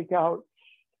to take out,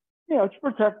 you know, to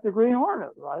protect the Green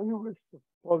Hornet, right? Who was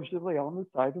supposedly on the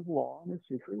side of law in a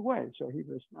secret way. So he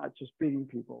was not just beating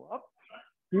people up.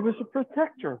 He was a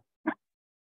protector.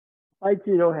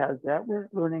 Aikido has that. We're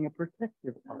learning a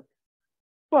protective art.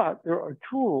 But there are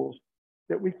tools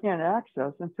that we can't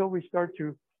access until we start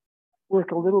to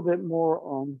work a little bit more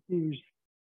on the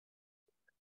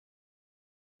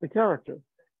character.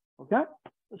 Okay?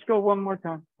 Let's go one more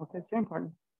time. Okay, same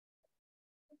partner.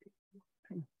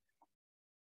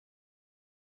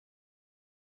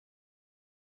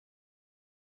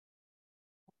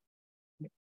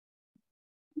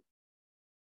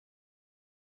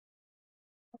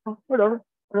 Whatever.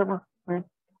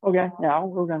 Okay, now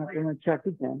we're gonna check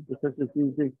again because it's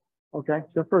easy. Okay,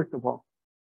 so first of all,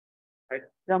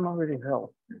 I'm already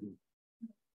held.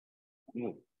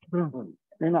 You're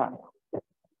not.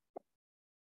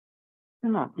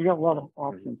 You're not. You got a lot of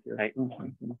options here.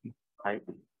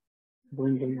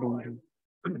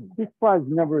 This prize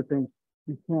never thinks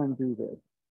you can do this.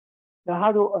 Now,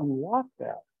 how to unlock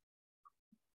that?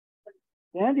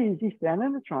 Stand easy, stand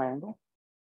in the triangle.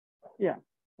 Yeah,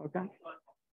 okay.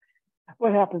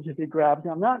 What happens if he grabs?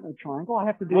 I'm not in a triangle. I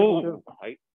have to be able to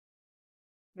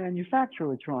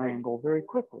manufacture a triangle very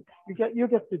quickly. You get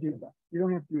to do that. You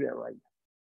don't have to do that right now.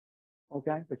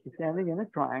 Okay, but you're standing in a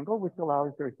triangle, which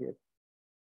allows your hips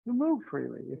to move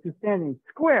freely. If you're standing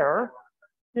square,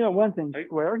 you know, one thing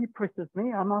square, he pushes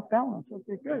me, I'm off balance.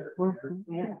 Okay, good.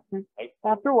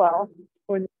 After a while,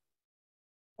 when you're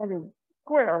standing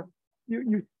square,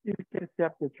 you can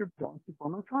accept that you're going to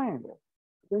form a triangle.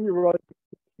 Then you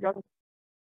got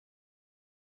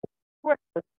square.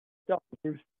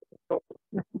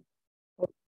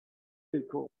 Pretty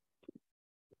cool.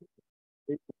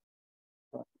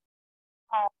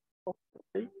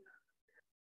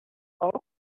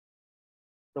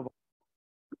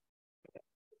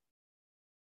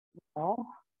 Oh.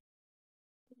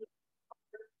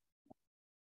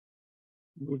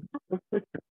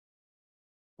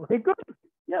 Okay, good.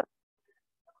 Yes.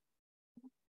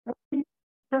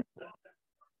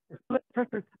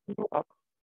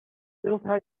 It'll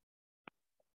type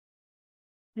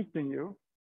teaching you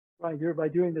right here by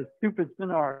doing this stupid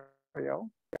scenario.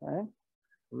 Okay.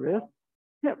 Wrist,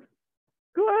 hips.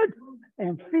 Good.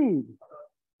 And feed.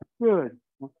 Good.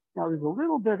 Now there's a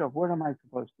little bit of what am I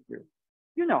supposed to do?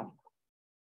 You know,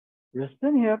 wrist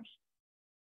and hips,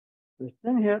 wrist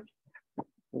and hips,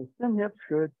 wrist and hips.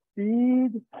 Good.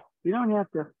 Feed. You don't have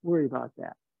to worry about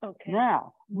that. Okay.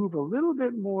 Now move a little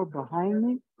bit more behind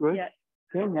me. Good. Yes.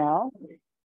 Okay. Now,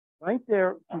 right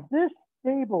there. If this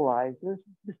stabilizes,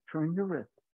 just turn your wrist.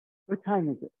 What time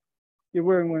is it? You're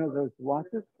wearing one of those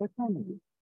watches. What time is it?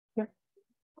 Okay.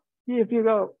 See if you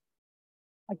go,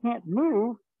 I can't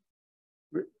move.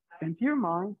 Into your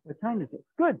mind, what time is it?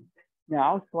 Good.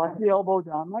 Now slide the elbow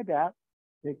down my back,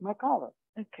 take my collar.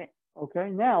 Okay. Okay,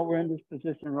 now we're in this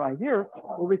position right here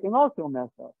where we can also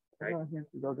mess up. Right. I have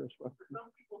to go this way.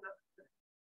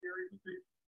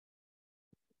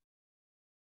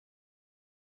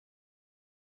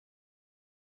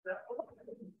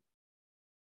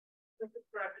 This is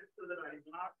practice so that I'm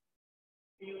not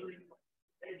feeling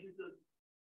edges of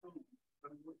food.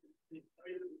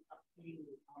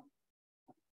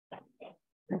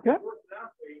 Okay.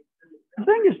 The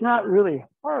thing is not really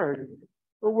hard,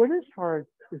 but what is hard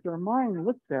is our mind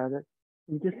looks at it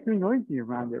and gets too noisy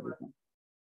around everything.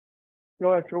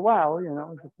 So after a while, you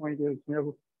know, the point is, you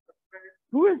know,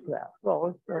 who is that?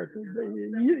 Well,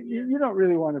 you don't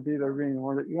really want to be the green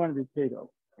hornet. You want to be Cato,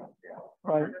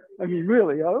 right? I mean,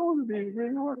 really, I don't want to be the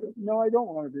green hornet. No, I don't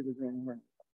want to be the green hornet.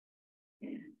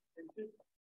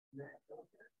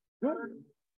 Good.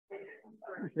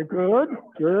 Okay,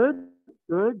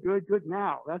 good.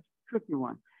 Now, that's a tricky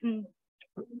one.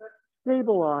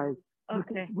 Stabilize.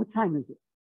 Okay. What time is it?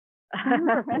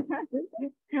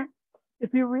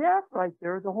 If you react right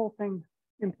there, the whole thing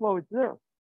implodes there.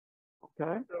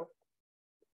 Okay.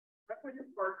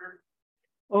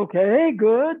 Okay,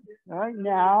 good. All right,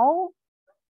 now,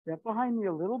 step behind me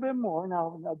a little bit more.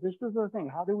 Now this is the thing.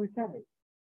 How do we set it?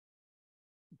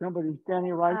 Somebody's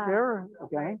standing right there.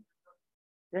 Okay.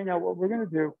 Okay, now what we're going to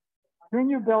do, turn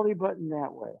your belly button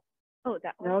that way. Oh,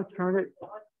 that way. Now turn it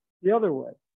the other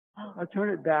way. Now turn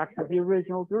it back to the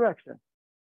original direction.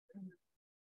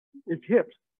 It's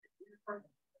hips.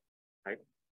 Right.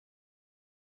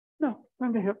 No,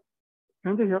 turn the hip.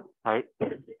 Turn the hip. Right.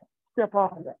 Step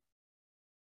off of that.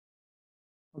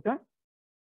 Okay?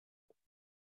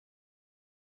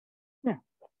 Yeah.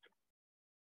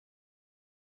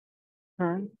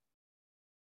 Turn.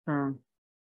 Turn.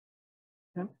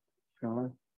 Okay.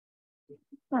 Turn.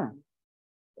 Turn.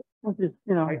 Just,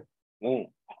 you know.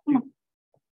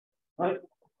 Right.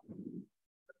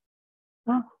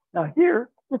 Now here,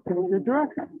 let's change the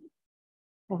direction.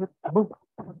 Okay.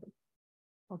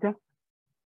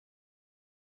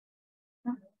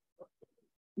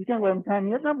 You can't let them time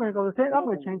yet. I'm going to go the same. I'm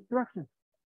going to change direction.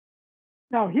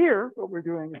 Now here, what we're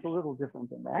doing is a little different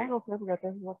than that. Okay, we got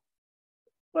that.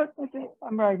 But okay,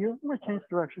 I'm right here. I'm going to change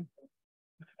direction.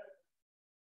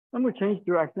 I'm going to change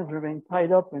directions. We're being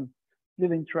tied up and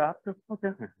getting trapped. Okay.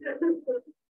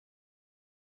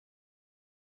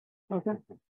 Okay.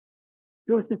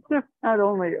 So it's a shift not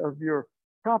only of your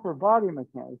proper body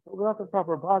mechanics, but without the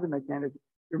proper body mechanics,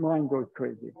 your mind goes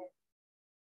crazy.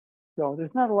 So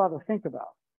there's not a lot to think about.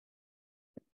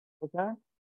 Okay?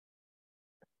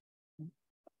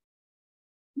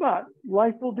 But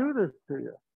life will do this to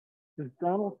you. It's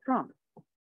Donald Trump.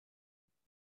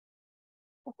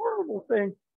 A horrible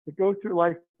thing to go through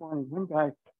life wanting one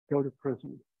guy go to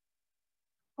prison.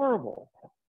 Horrible.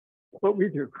 But we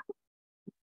do.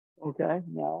 Okay,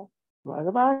 now, right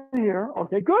about here.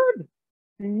 Okay, good.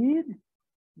 Speed.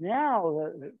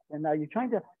 Now, and now you're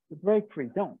trying to break free.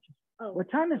 Don't. Oh. What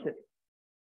time is it?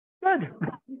 Good.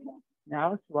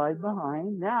 Now slide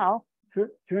behind. Now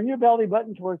turn your belly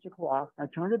button towards the clock. Now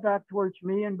turn it back towards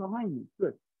me and behind me.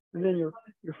 Good. And then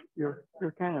you're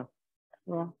kind of,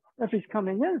 well, if he's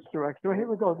coming in this direction, so here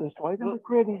we go this way. Then we're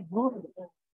creating movement.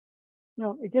 You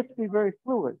know, it gets to be very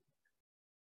fluid,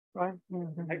 right?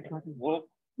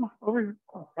 Over here.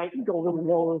 I can go a little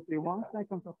lower if you want. I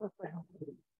can go this way.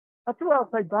 I threw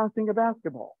outside bouncing a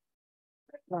basketball.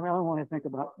 I don't want to think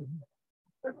about it.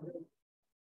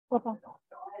 We'll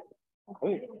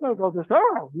go this way.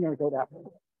 Oh, you're going to go that way.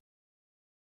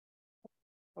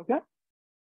 Okay?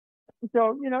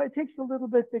 So, you know, it takes a little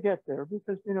bit to get there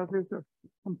because, you know, there's a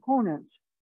component.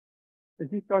 As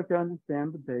you start to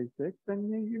understand the basics, then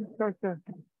you start to,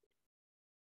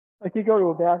 like you go to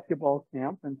a basketball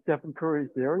camp and Stephen Curry's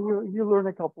there, you learn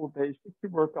a couple of basics to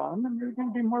work on, and you're going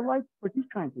to be more like what he's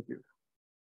trying to do.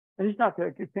 And he's not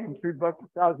going to get paying $3,000,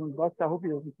 $1,000. I hope he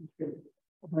doesn't teach me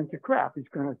a bunch of crap. He's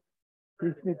going to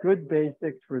teach me good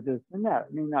basics for this and that.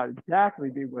 I mean, not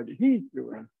exactly be what he's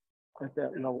doing at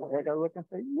that level. I got to look and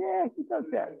say, yeah, he does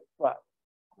that. But,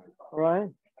 all right?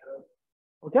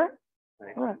 Okay?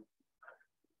 All right.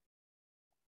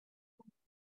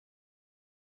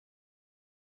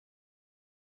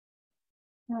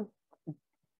 Yeah.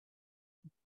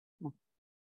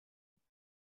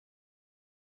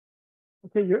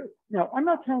 Okay, now I'm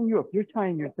not tying you up. You're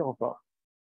tying yourself up.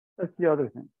 That's the other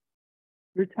thing.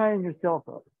 You're tying yourself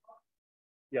up.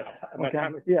 Yeah.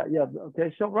 Okay. Yeah.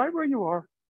 Okay. So right where you are,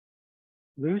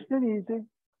 loose and easy.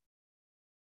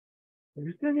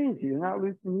 Loose and easy. You're not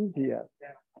loose and easy yet.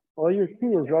 All your key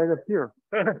is right up here.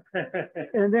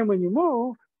 And then when you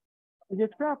move, you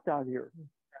get trapped out here.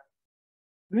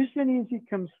 Loose and easy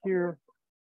comes here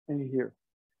and here.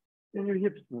 And your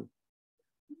hips move.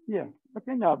 Yeah.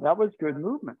 Okay, now that was good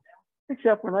movement.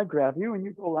 Except when I grab you and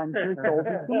you go on your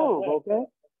shoulders to move, okay?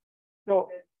 So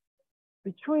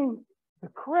between the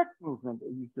correct movement that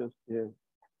you just did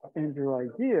and your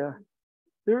idea,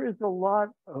 there is a lot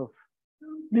of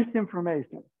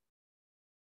misinformation.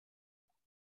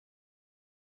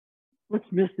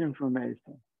 What's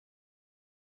misinformation?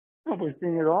 Well, we're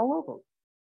seeing it all over.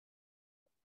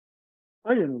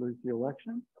 I didn't lose the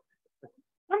election.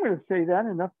 I'm going to say that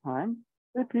enough times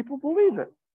that people believe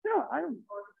it. You know, I don't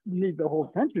need the whole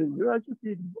country to do it. I just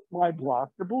need my block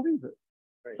to believe it.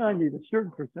 Right. I need a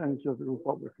certain percentage of the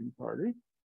Republican Party.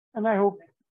 And I hope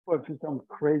for some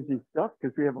crazy stuff,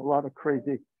 because we have a lot of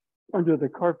crazy under the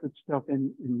carpet stuff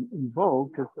in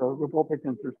vogue, because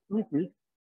Republicans are sneaky.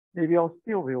 Maybe I'll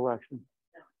steal the election.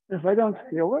 If I don't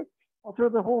steal it, I'll throw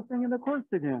the whole thing in the courts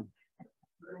again.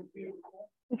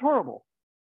 It's horrible.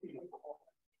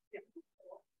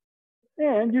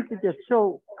 And you could get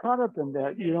so caught up in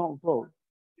that you don't vote.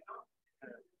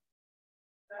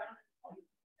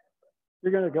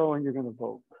 You're going to go and you're going to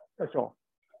vote. That's all.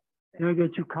 You're going to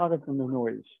get too caught up in the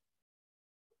noise.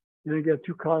 You're going to get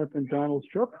too caught up in Donald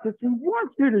Trump because he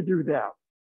wants you to do that.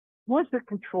 He wants to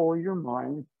control your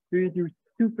mind so you do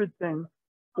stupid things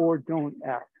or don't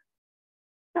act.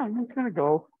 Now, you're going to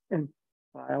go and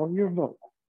file your vote.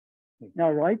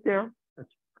 Now, right there, that's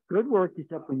good work,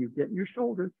 except when you get in your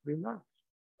shoulders, relax.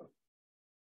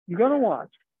 You got to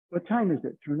watch. What time is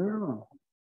it? Turn it around.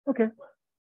 Okay,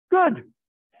 good.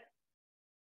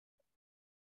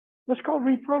 Let's call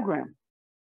reprogram.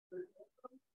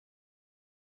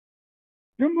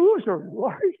 Your moves are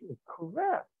largely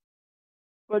correct,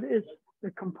 but it's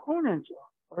the components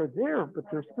are there, but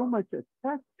there's so much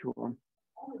attached to them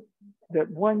that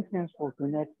one cancels the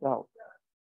next out.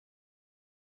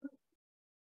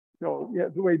 So yeah,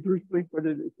 the way Bruce Lee put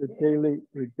it, it's a daily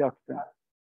reduction.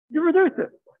 You reduce it.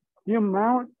 The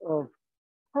amount of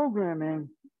programming,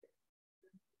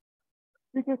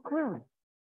 you get clearer.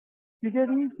 You get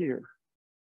easier.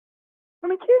 I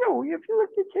mean, Cato, if you look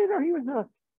at Cato, he was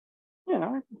you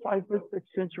know, a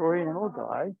 5'6" Oriental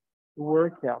guy who wore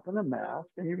a cap and a mask,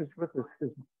 and he was with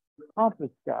this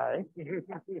pompous guy. Did you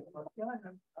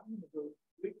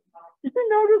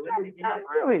notice him? Not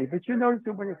really, but you noticed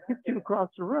him when he kicked you across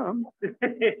the room,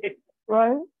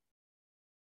 right?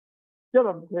 Get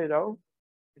him, Cato.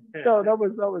 So that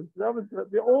was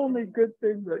the only good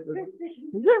thing that.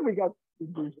 Then we got the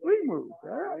Bruce Lee moves.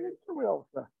 Who else?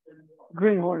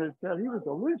 Green Hornet said he was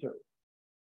a loser.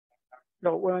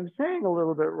 So what I'm saying a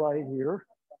little bit right here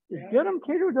is get him,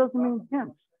 Cato doesn't mean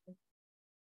tense.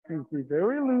 It means be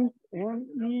very loose and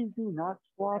easy, not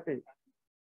sloppy.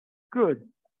 Good.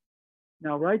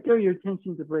 Now right there, you're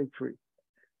tensing to break free.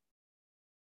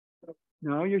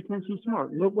 Now you're tensing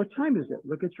smart. Look, what time is it?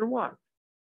 Look at your watch.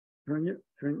 Turn.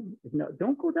 No,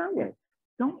 don't go that way.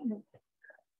 Don't.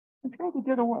 I'm trying to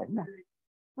get away. No.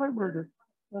 Right where it is.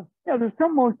 Yeah, there's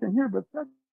some motion here, but that's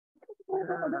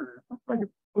like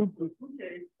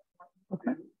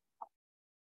okay.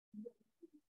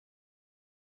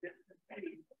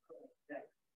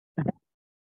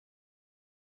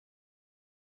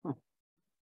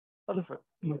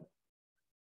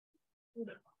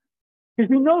 Because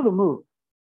you know the move.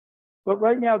 But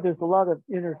right now, there's a lot of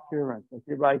interference.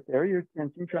 Okay, right there, you're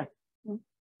tensing. You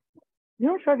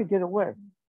don't try to get away.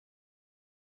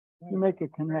 You make a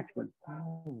connection.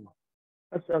 Oh.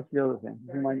 That's the other thing.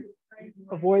 You might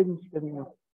avoidance getting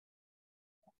away.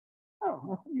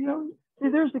 Oh, you know, see,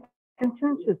 there's a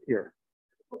consensus here.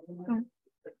 Oh.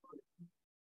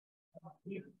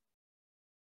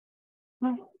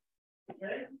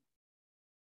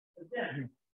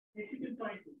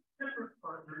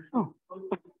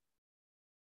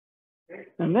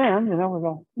 And then, you know, we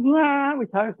go, nah, we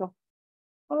tie ourselves.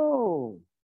 Oh.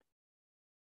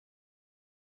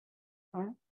 All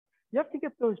right. You have to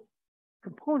get those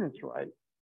components right.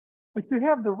 But you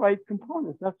have the right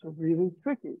components. That's really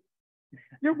tricky.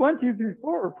 Your 1, 2, 3,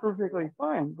 4 are perfectly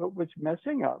fine, but what's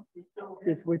messing up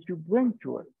is what you bring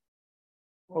to it.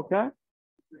 Okay?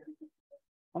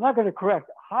 I'm not going to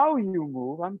correct how you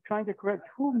move. I'm trying to correct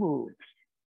who moves.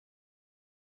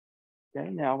 Okay,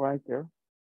 now right there.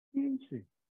 Easy.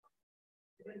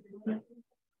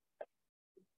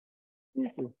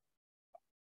 Easy.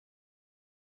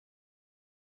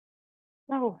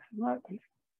 No, not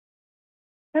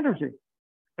energy.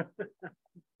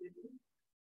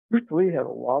 Bruce Lee had a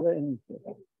lot of energy.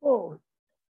 Oh.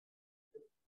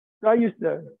 So I used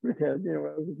to pretend, you know,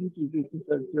 I was introduced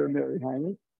to Mary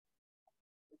Heine.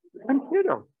 I'm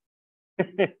Cato.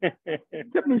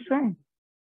 Kept me sane.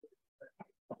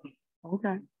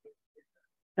 Okay.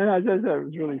 And I just thought it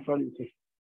was really funny.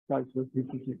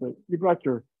 You brought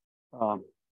your, you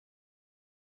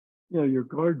know, your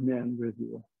guard man with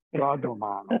you.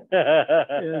 Dragoman.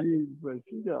 And he was,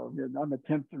 you know, I'm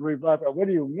attempting to revive. What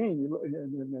do you mean?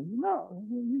 No,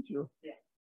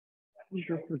 he's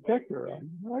your protector.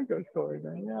 I go sorry,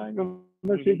 man. Yeah, I go.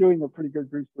 Unless you're doing a pretty good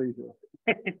Bruce Lee here.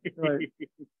 Right.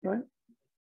 Right.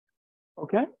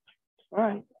 Okay. All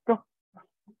right. Go.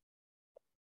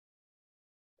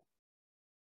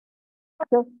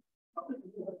 Okay.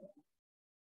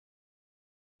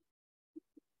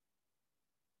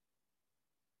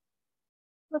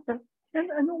 Okay.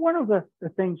 And one of the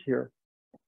things here,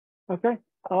 okay,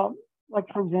 like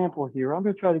for example here, I'm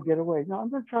going to try to get away. No, I'm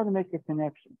going to try to make a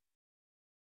connection.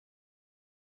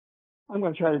 I'm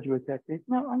going to try to do a technique.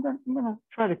 No, I'm going to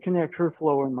try to connect her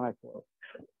flow and my flow.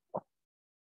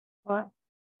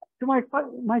 So my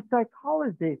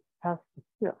psychology has to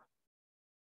shift.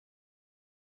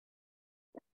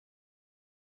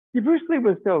 Bruce Lee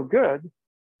was so good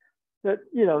that,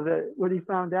 you know, that what he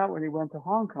found out when he went to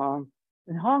Hong Kong,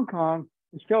 in Hong Kong,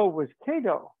 the show was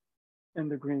Kato and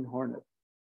the Green Hornet.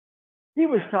 He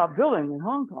was top billing in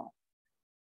Hong Kong.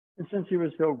 And since he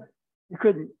was so, he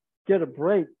couldn't get a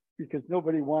break because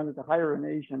nobody wanted to hire an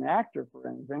Asian actor for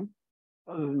anything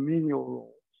other than menial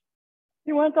roles.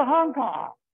 He went to Hong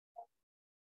Kong.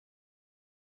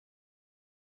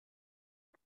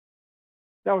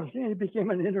 He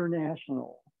became an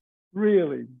international,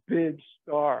 really big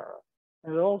star.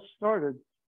 And it all started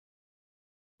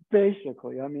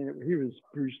basically, I mean, he was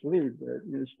Bruce Lee, but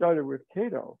it started with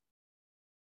Kato,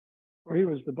 where he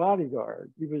was the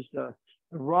bodyguard. He was the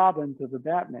Robin to the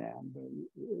Batman.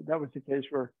 That was the case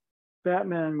where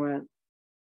Batman went,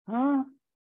 huh?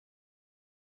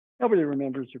 Nobody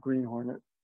remembers the Green Hornet.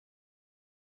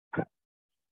 A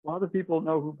lot of people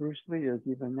know who Bruce Lee is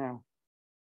even now.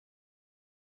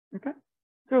 Okay,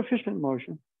 so efficient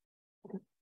motion. Okay.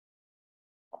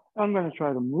 I'm going to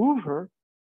try to move her.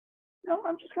 No,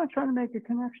 I'm just going to try to make a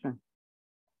connection.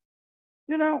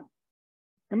 You know,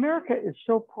 America is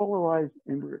so polarized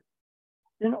inward.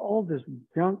 in all this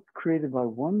junk created by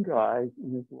one guy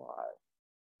in his life.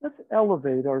 Let's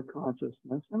elevate our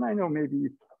consciousness. And I know maybe,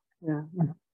 yeah,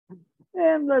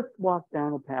 and let's walk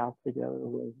down a path together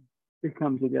where we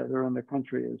come together and the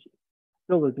country is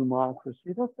still a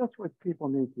democracy. That's what people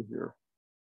need to hear.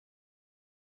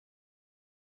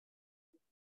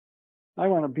 I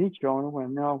want a beach owner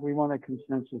when no, we want a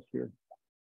consensus here.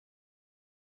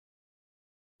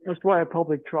 That's why a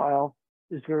public trial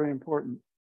is very important.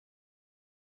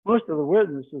 Most of the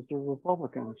witnesses are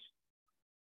Republicans.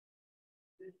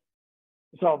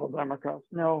 It's all the Democrats.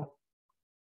 No.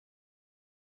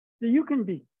 So you can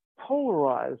be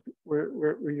polarized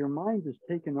where your mind is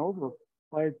taken over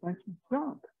by a bunch of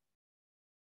junk.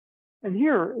 And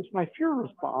here is my fear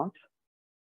response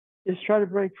is try to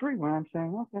break free when I'm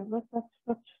saying, okay,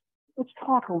 let's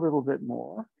talk a little bit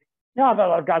more. Now that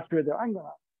I've got through there, I'm gonna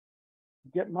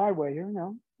get my way here.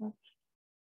 No,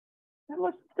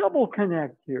 let's double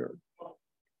connect here.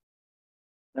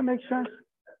 That makes sense?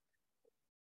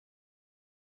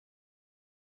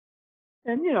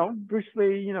 And Bruce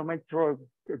Lee, might throw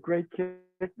a great kick,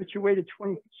 but you waited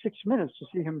 26 minutes to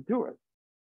see him do it.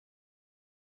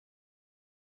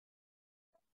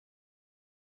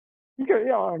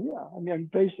 Yeah. I mean,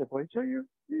 basically, so you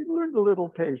learned a little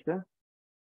patience.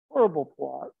 Horrible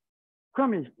plot,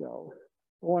 crummy show.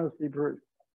 I want to see Bruce.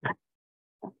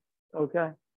 Okay,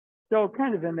 so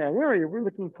kind of in that area, we're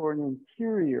looking for an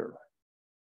interior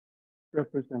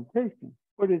representation.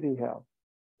 What did he have?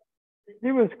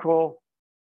 He was cool.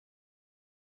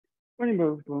 When he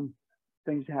moved, when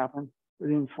things happened, we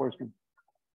didn't force him.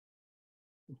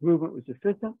 His movement was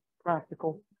efficient,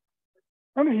 practical.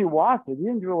 I mean, if you watch it, he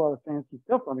didn't do a lot of fancy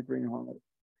stuff on the Green Hornet.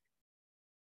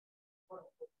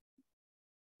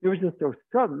 It was just so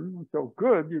sudden and so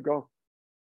good, you go,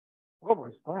 what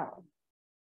was that?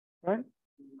 Right?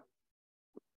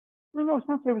 In no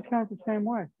sense, it was kind of the same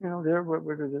way. There,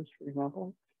 what it is, for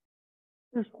example.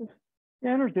 Just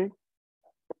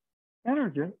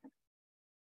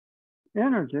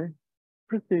energy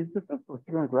precedes the physical. If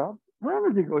you're going to grab, her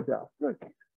energy goes out. Good.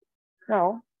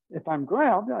 Now, if I'm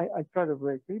grabbed, I try to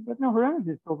break free, but no, her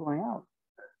energy is still going out.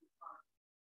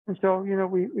 And so,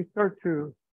 we start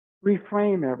to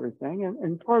reframe everything.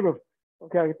 And part of,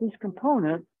 okay, these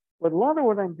components, but a lot of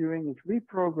what I'm doing is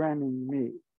reprogramming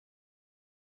me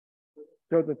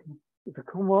so that the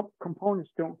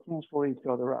components don't cancel each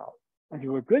other out. I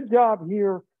do a good job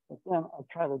here, but then I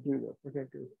try to do this. Okay,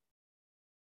 good.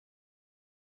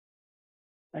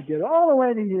 I get all the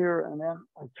way to here, and then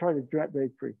I try to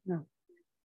break free. No.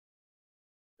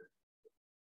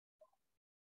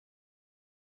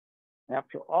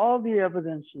 After all the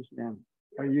evidence is in,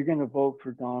 are you going to vote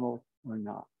for Donald or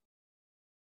not?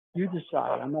 You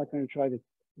decide. I'm not going to try to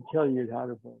tell you how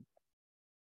to vote.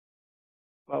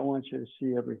 But I want you to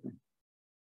see everything.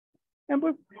 And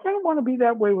we kind of want to be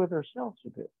that way with ourselves a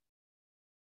bit.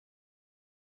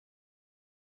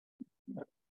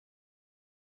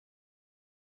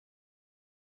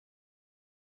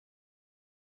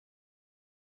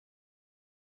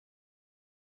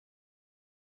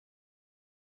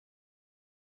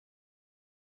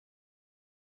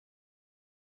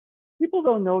 People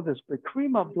don't know this, but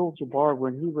Kareem Abdul-Jabbar,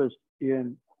 when he was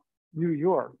in New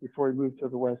York, before he moved to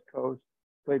the West Coast,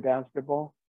 play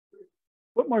basketball,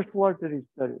 what martial art did he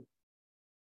study?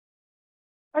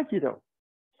 Aikido.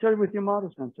 Studied with Yamada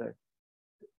Sensei.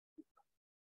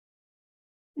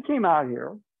 He came out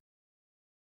here,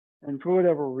 and for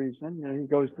whatever reason, he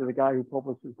goes to the guy who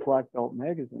publishes Black Belt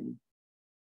magazine,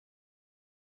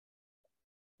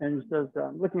 and he says,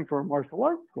 "I'm looking for a martial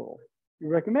arts school. Do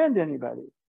you recommend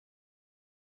anybody?"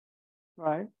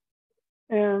 Right?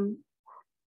 And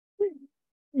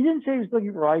he didn't say he was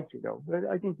looking for Aikido, but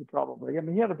I think he probably,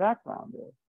 he had a background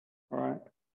there. All right.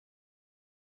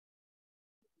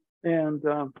 And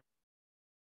the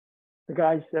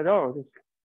guy said, "Oh, this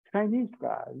Chinese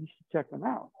guy, you should check him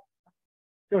out."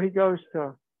 So he goes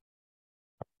to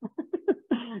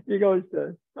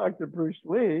talk to Bruce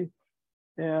Lee,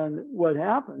 and what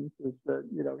happens is that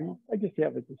I just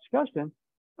have a discussion,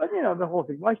 but the whole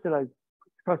thing. Why should I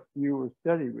trust you or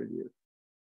study with you?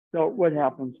 So what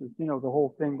happens is the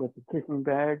whole thing with the kicking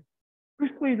bag.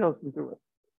 Bruce Lee doesn't do it.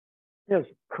 Yes,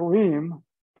 Kareem,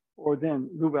 or then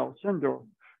Lou Alcindor,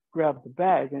 grabs the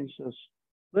bag and he says,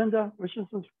 "Linda," which is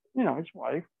his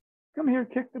wife, "come here,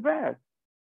 kick the bag."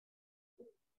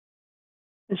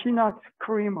 And she knocks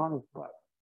Kareem on his butt.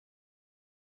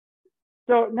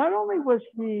 So not only was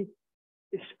he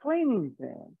explaining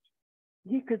things,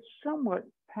 he could somewhat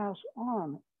pass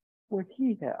on what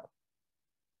he had.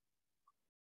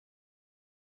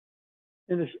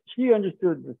 And she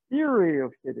understood the theory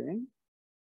of hitting,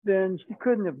 then she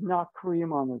couldn't have knocked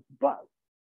Kareem on his butt.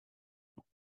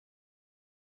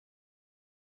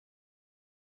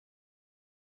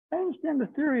 I understand the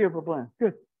theory of a blend.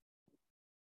 Good.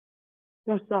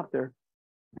 Don't stop there.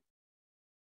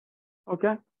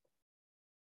 Okay?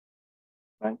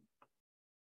 Right?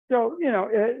 So, you know,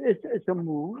 it's a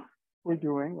move we're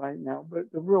doing right now,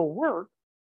 but the real work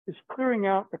is clearing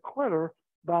out the clutter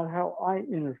about how I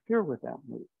interfere with that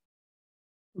move.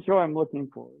 And so I'm looking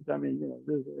for it. I mean, you know,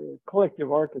 there's a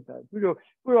collective archetype. Who do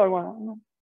I want?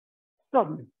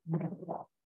 Suddenly.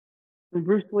 When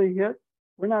Bruce Lee hit,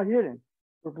 we're not hitting,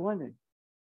 we're blending.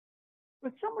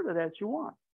 But somewhat of that you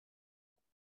want.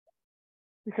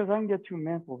 Because I can get too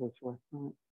mental this way.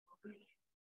 And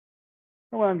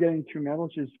when I'm getting too mental,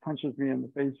 she just punches me in the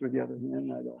face with the other hand.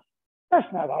 And I go,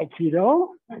 that's not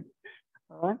Aikido.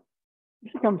 All right.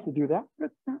 She comes to do that.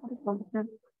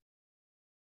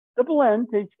 The blend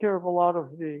takes care of a lot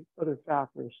of the other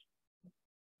factors.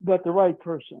 But the right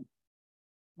person,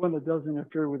 one that doesn't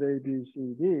interfere with A, B,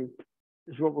 C, D,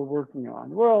 is what we're working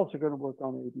on. We're also going to work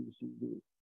on A, B, C, D.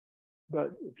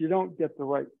 But if you don't get the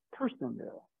right person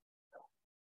there,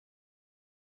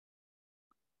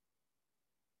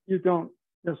 you don't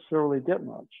necessarily get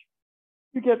much.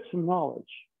 You get some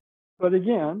knowledge. But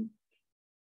again,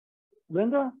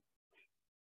 Linda,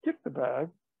 tip the bag.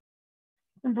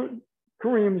 And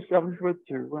Kareem is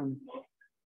 7'2",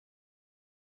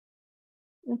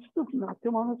 and still knocked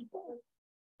him on his butt.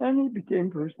 And he became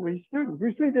Bruce Lee's student.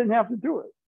 Bruce Lee didn't have to do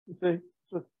it. You say,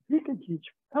 so if he can teach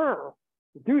her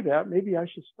to do that, maybe I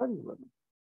should study with him.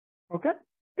 Okay,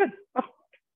 good.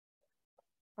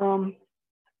 I'm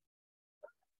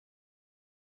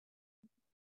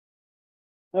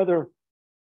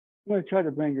going to try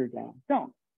to bring her down.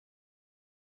 Don't.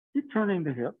 Keep turning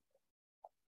the hip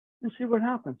and see what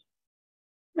happens.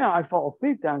 Now, I fall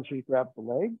asleep down, she grabs the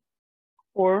leg,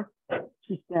 or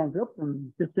she stands up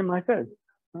and gets in my face.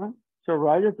 Right? So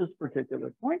right at this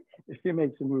particular point, if she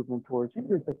makes a movement towards you,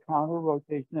 there's a counter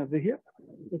rotation of the hip.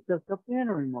 It sets up the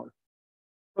entering motion.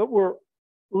 But we're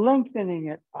lengthening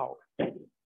it out.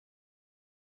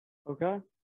 Okay?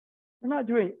 We're not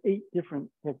doing 8 different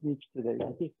techniques today.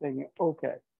 We're just saying,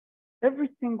 okay, every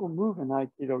single move in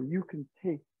Aikido you can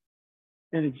take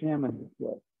and examine this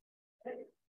way.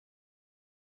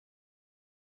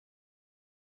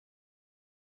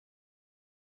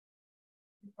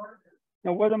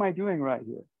 Now, what am I doing right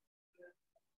here?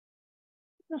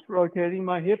 Just rotating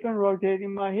my hip and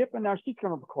rotating my hip, and now she's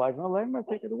going to collide my leg. I'm going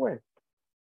to take it away.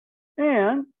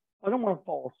 And I don't want to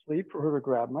fall asleep for her to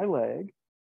grab my leg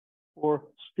or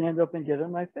stand up and get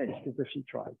in my face, because if she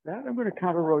tries that, I'm going to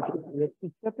counter rotate the hips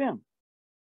and step in.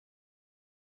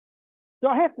 So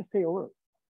I have to stay alert.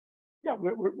 Yeah,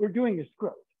 we're doing a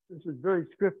script. This is very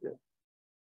scripted.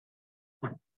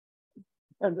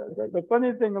 And the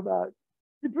funny thing about,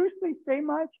 did Bruce Lee say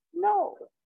much? No.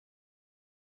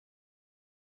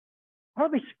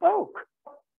 Hardly spoke.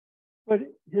 But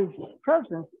his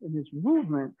presence and his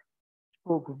movement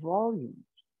spoke volumes,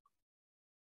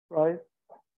 right?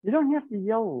 You don't have to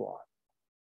yell a lot.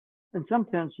 And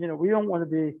sometimes, you know, we don't want to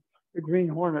be the Green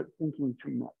Hornet thinking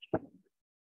too much.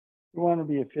 You want to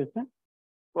be efficient,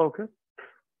 focused.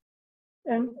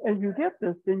 And as you get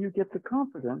this, then you get the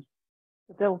confidence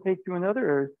that will take you in other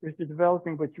areas because you're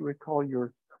developing what you would call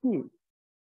your key.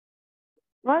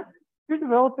 Right? You're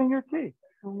developing your key.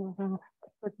 So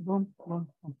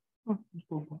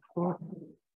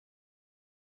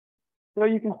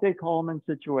you can stay calm in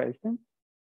situations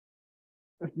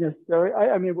if necessary.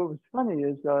 I mean, what was funny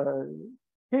is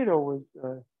Cato was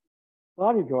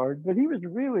bodyguard, but he was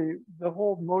really the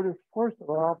whole motive force of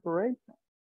our operation.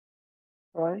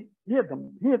 Right? He had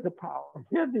the power.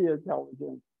 He had the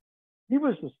intelligence. He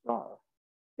was the star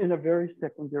in a very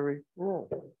secondary role.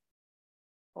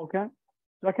 Okay?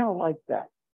 So I kind of like that.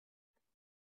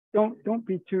 Don't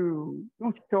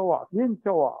show off. He didn't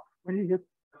show off. When he hit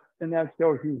in that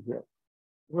show, he hit.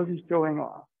 Was he showing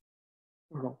off?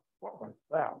 We're going, what was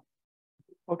that?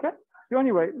 Okay? So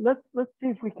anyway, let's see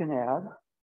if we can add.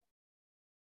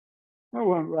 I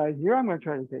went right here. I'm going to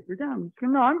try to take her down.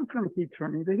 I'm just going to keep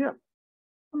turning the hip.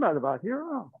 I'm right about here.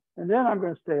 Oh. And then I'm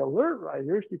going to stay alert right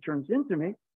here. She turns into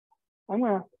me. I'm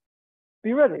going to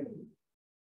be ready.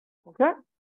 Okay?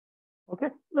 Okay.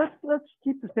 Let's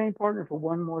keep the same partner for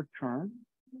one more turn.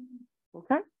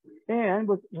 Okay? And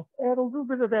we'll just add a little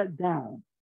bit of that down.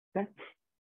 Okay?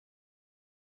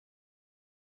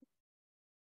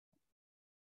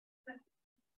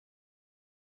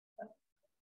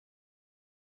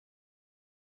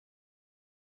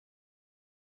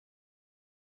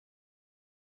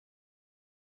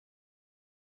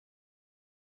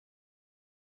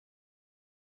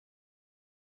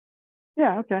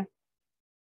 Yeah, okay.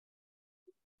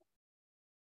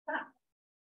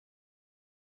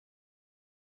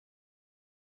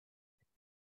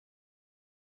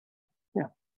 Yeah.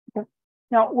 Okay.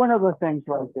 Now, one of the things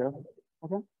right there.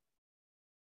 Okay.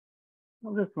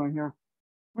 Well, this one here. I'm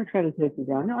going to try to take you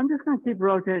down. No, I'm just going to keep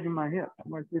rotating my hip.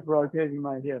 I'm going to keep rotating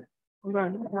my hip. I'm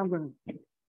going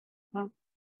to,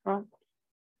 huh?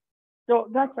 So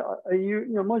that's, you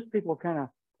know, most people kind of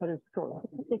cut it short.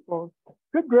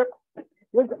 Good grip.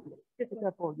 Good grip. Get the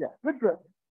step forward. Yeah, good grip.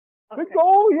 Good. Okay.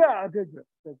 Oh, yeah, good grip.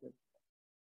 Good grip.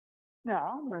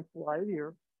 Now, I'm going to slide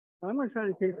here. I'm going to try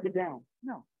to take you down.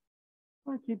 No.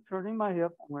 I'm going to keep turning my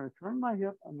hip. I'm going to turn my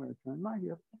hip. I'm going to turn my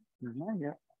hip. Turn my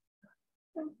hip.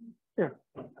 There.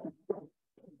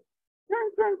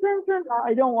 Turn.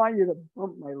 I don't want you to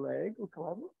bump my leg. Okay.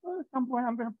 Well, at some point,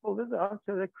 I'm going to pull this out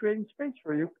so that creating space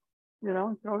for you. You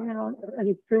know, so, you know, an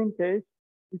extreme case,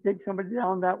 you take somebody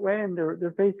down that way and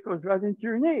their face goes right into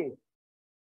your knee.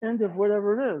 End of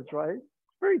whatever it is, right?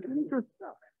 Very dangerous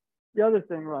stuff. The other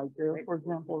thing right there, for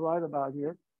example, right about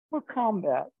here, for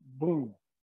combat, boom.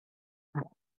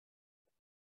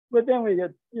 But then we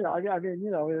get, you know, I mean,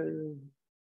 you know,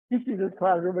 teaching this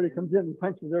class, everybody comes in and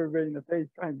punches everybody in the face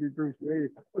trying to be Bruce Lee.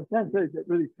 But then they get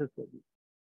really pissed at you.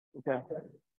 Okay.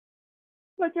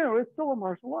 But, you know, it's still a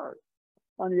martial art.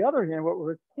 On the other hand, what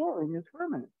we're exploring is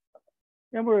permanence.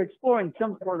 And we're exploring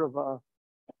some sort of a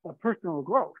personal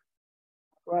growth,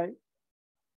 right?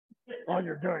 All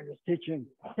you're doing is teaching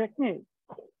technique.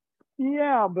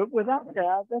 Yeah, but without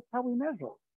that, that's how we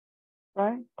measure,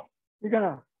 right? You're going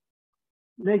to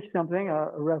make something,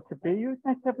 a recipe, you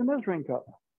have to have a measuring cup.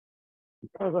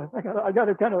 Because I got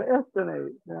to kind of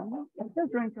estimate, you know? A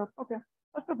measuring cup, okay,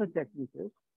 that's what the technique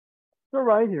is. So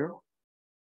right here,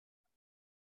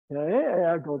 okay,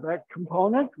 I go back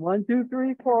components, 1, 2,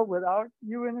 3, 4, without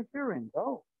you interfering.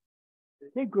 Go.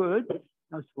 Okay, good.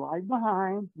 Now slide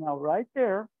behind. Now right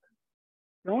there.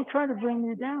 Don't try to bring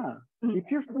me down.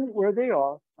 Keep your feet where they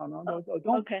are. No,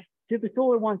 don't. Okay. If the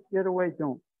shoulder wants to get away,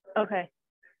 don't. Okay.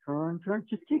 Turn.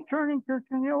 Just keep turning. You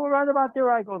know, right about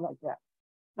there, I go like that.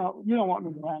 Now, you don't want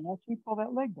me to land. That's you pull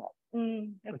that leg back.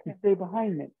 Okay. But you stay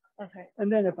behind me. Okay.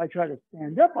 And then if I try to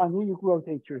stand up on you, you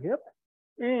rotate your hip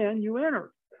and you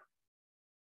enter.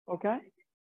 Okay?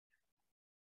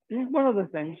 One of the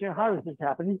things, you know, how does this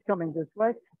happen? He's coming this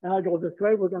way, and I go this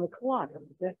way. We're going to collide.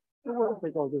 Okay? So what if I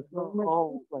go this way?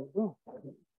 Oh,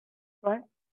 right?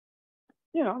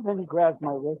 You know, then he grabs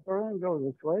my wrist and goes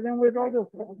this way. Then we go this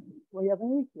way. We have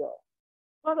an equal.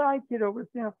 But I get over,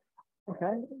 you know,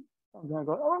 okay? I'm going to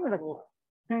go, I'm going to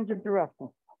change of direction.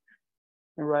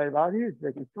 And right about here,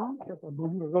 take it strong.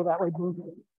 Boom, we'll go that way, boom.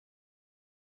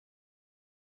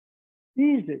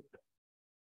 Easy.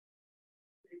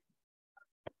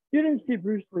 You didn't see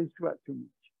Bruce Lee sweat too much.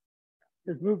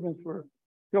 His movements were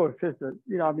so efficient.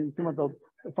 You know, I mean, some of the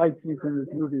fight scenes in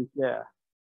this movie, yeah.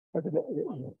 But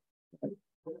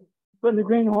in the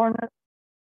Green Hornet,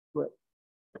 sweat.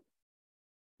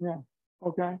 Yeah,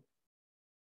 okay.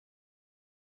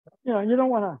 You know, you don't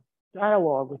want to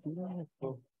dialogue with him.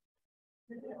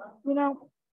 You know,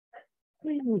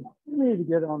 we need to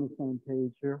get on the same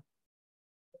page here.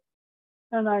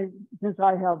 And since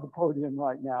I have the podium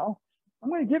right now, I'm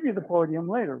going to give you the podium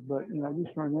later, but, you know, you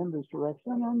turn in this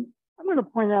direction, and I'm going to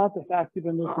point out the fact you've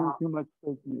been listening to too much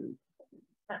fake news.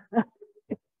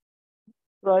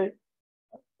 Right?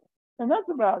 And that's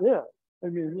about it. I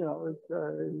mean, you know, it's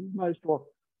might as well.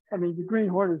 I mean, the Green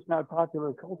Hornet is not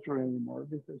popular culture anymore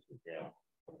because,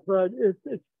 but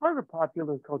it's part of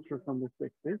popular culture from the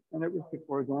 60s, and it was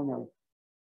before then a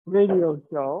radio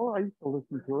show. I used to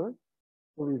listen to it,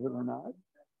 believe it or not.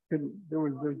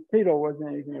 The Tito wasn't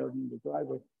anything other than the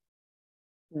driver,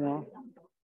 you know.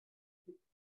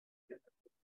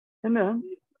 And then,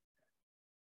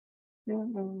 yeah,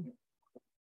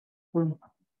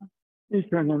 he's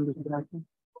turned in this direction.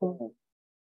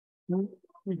 Right?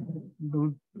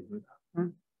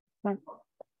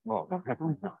 What's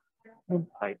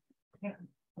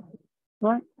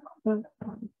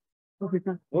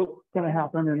going to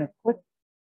happen in a quick?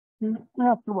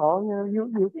 After all, you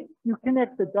know, you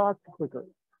connect the dots quicker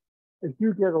if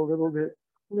you get a little bit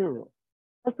clearer.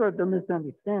 That's what they're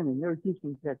misunderstanding. They're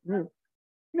teaching technique.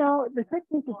 No, the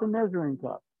technique is the measuring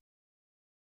cup.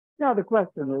 Now the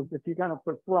question is, if you're going to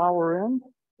put flour in,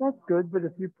 that's good. But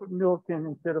if you put milk in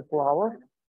instead of flour,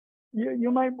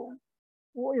 you might.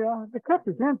 Well, yeah, the cup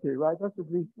is empty, right? That's what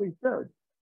we said.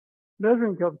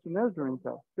 Measuring cup's a measuring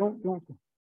cup.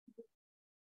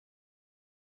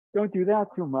 Don't do that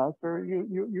too much, or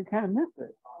you kind of miss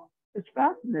it. It's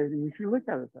fascinating if you look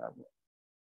at it that way,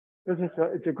 because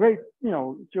it's a great, you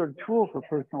know, sort of tool for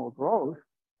personal growth.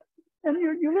 And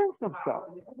you learn some stuff.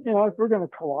 You know, if we're going to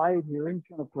collide here, he's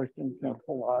going to push and he's going to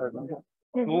collide. Just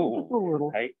a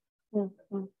little. Right. Yep.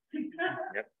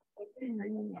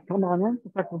 Come on in.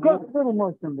 In fact, we've got a little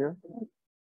motion there.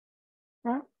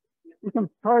 Right? You come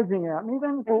charging at me,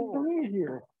 then it's even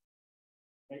easier.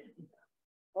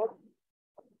 I'll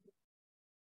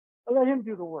let him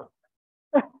do the work.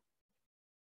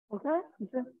 Okay?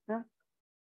 Yeah.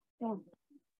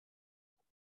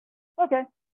 Okay.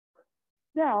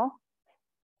 Now,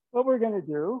 what we're going to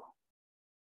do,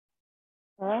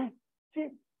 all right? See,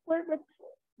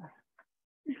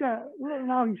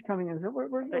 now he's coming in. We're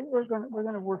going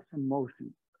to work some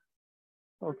motion.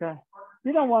 Okay?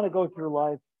 You don't want to go through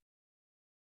life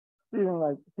feeling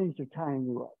like things are tying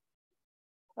you up.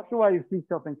 After a while, you see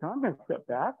something come. I'm going to step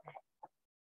back.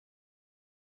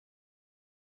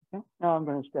 Okay? Now I'm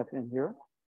going to step in here.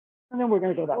 And then we're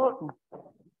going to go back.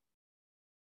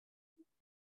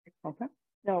 Okay?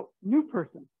 Now, new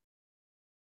person.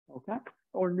 Okay?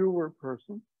 Or newer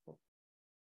person.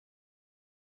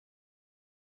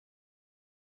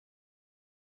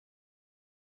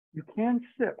 You can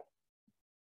sit.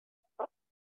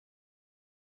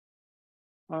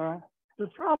 All right. The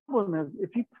problem is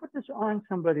if you put this on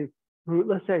somebody who,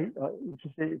 let's say,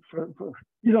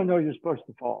 you don't know you're supposed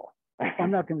to fall.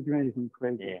 I'm not going to do anything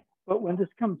crazy. Yeah. But when this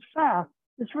comes fast,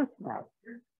 it's wrist snap.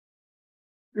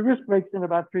 Your wrist breaks in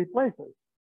about 3 places.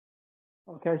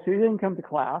 Okay, so you didn't come to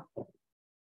class. You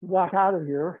walk out of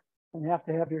here and you have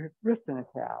to have your wrist in a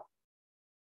cast.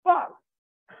 But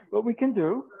what we can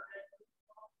do,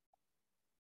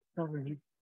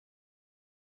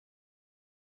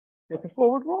 take a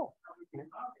forward roll.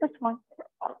 That's fine.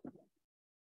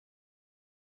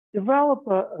 Develop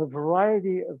a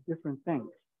variety of different things.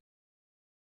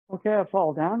 Okay, I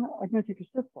fall down, I'm going to take a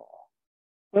stiff fall.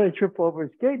 But I trip over a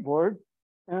skateboard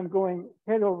and I'm going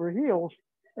head over heels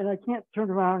and I can't turn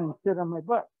around and sit on my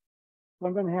butt. So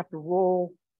I'm going to have to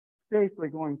roll safely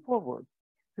going forward.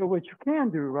 So what you can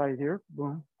do right here,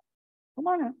 boom, come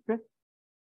on in, good.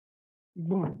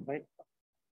 Boom. Right.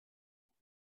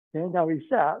 Okay, now he's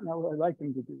sat. Now what I'd like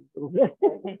him to do.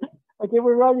 Okay,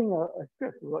 we're writing a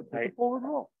script. Take a forward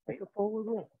roll. Take a forward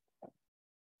roll.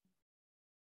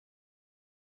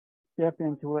 Step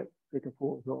into it, take a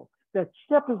forward roll. That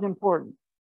step is important.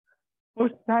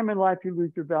 Most of the time in life, you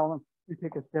lose your balance, you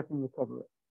take a step and recover it.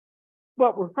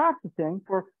 But we're practicing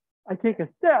for, I take a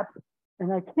step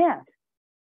and I can't.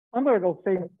 I'm going to go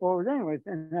face forward anyways,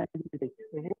 and I need to take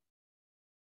it.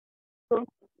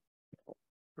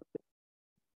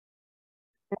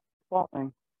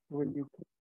 Falling when you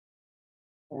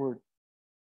forward,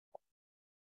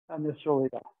 not necessarily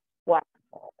a flat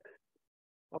fall.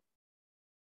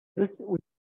 This will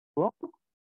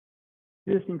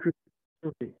this increases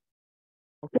speed.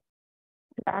 Okay,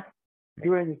 back.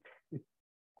 Do anything.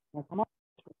 Now come on.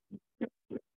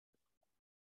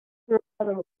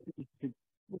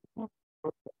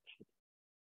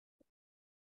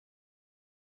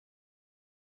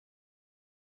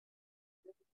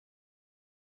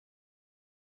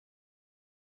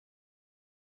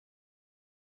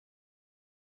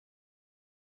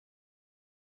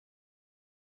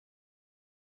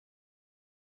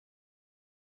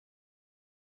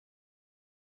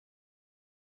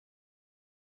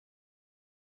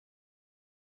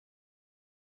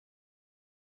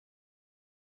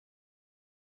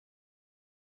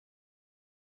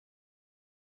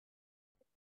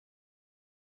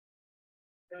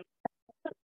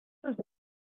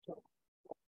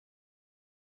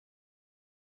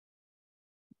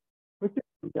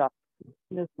 Yeah.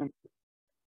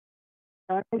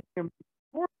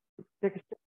 Take a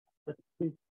step.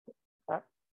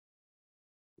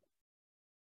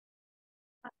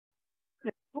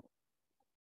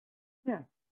 Yeah.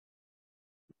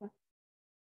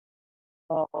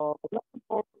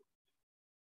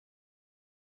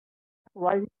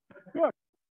 Right. Good.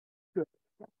 Good.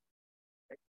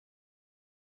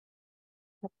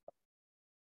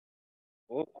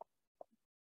 Oh.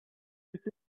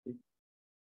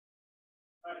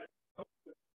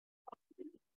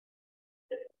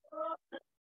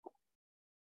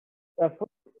 That's what.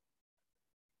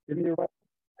 Give me your right.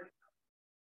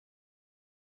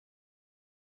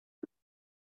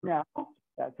 Now,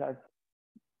 that's us.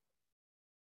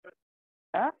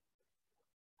 Yeah.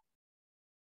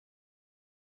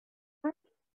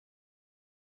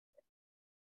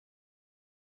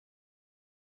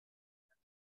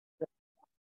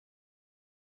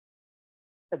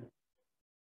 Good.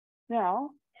 Now,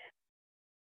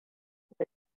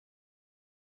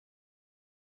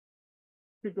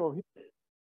 you go here.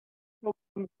 Go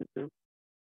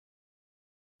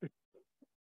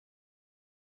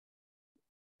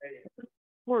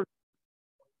word.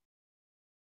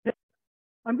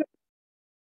 I'm going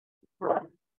to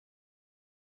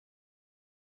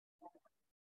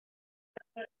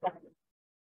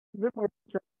a bit more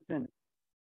in it.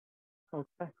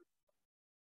 Okay.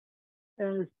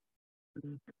 And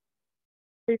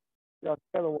it's got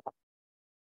a lot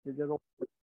to get over.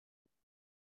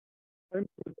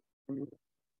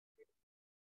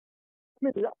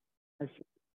 Maybe I should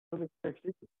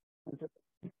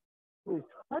please,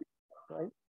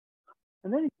 right?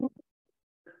 And then he,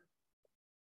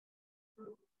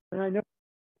 and I know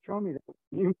show me that.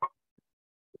 You,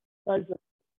 I said,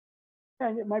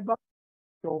 yeah, my butt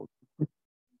gold.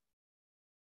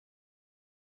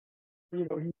 You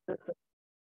know, he said,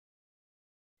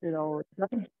 you know,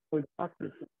 nothing was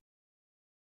doctors.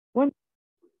 One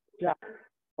Jack,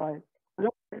 right?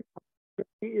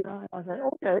 You know, I said,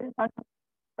 okay, I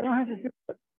don't have to do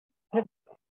it.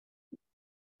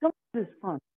 Some of this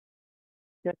fun.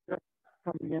 Get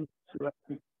coming in to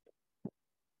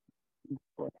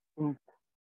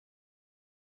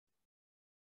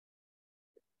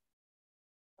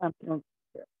I'm going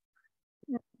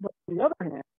but on the other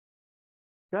hand,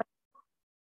 that,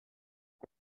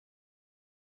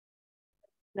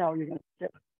 now you're going to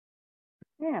get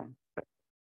hand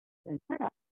and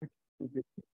half. The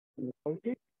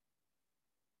coaching,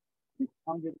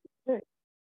 I'm going to say,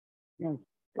 you know,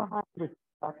 behind the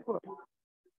back foot.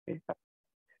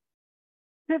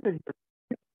 Pivot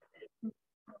here.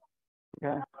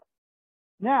 Okay.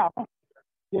 Now,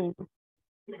 getting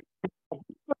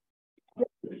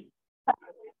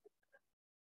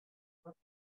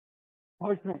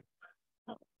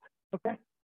okay.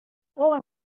 All I'm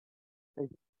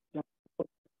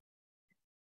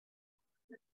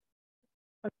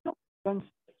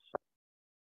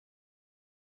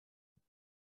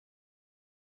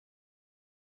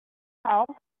how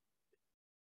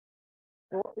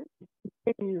or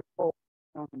 18 years old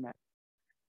on the mat.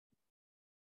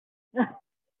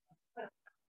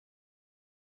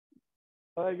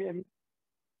 I mean,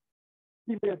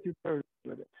 you get 2/3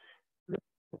 with it.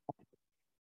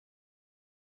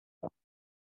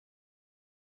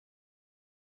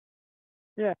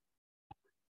 Yeah.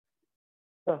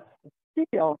 So,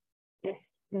 scale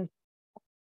is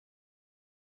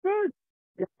good.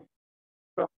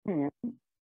 Hand.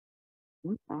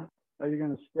 Are you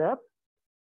going to step?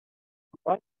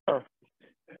 Right there.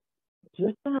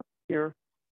 Just here.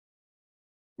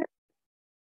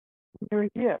 Here,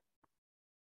 here.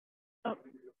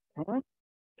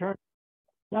 Turn.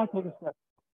 Now take a step.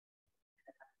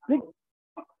 Think.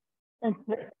 And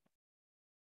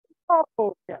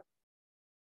oh, yeah.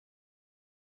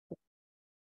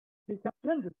 He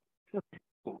comes in.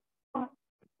 I'm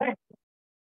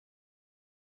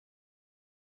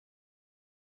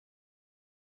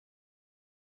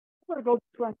going to go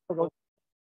to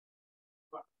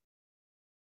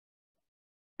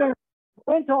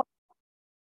went on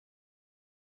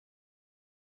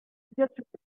get to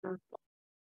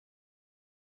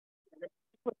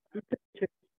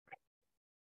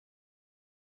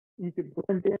you could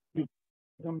blend in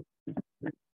some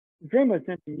dream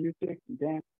attention music and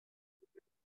dance,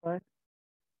 right?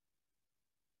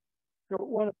 So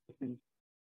one of the things,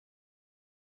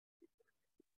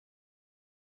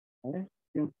 right?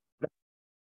 You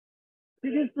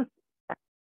know,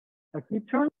 I keep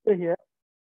turning the hip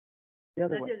the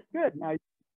other way. Good. Now you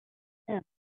can.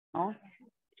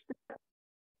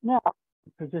 Now,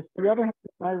 because it's the other hand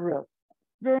of my wrist.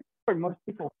 Very important. Most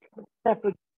people have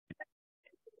to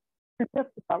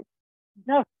out.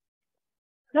 No,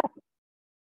 no.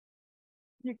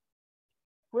 You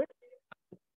quit.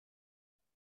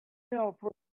 You know,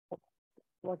 for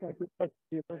like I could touch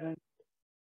the other hand.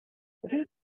 Okay.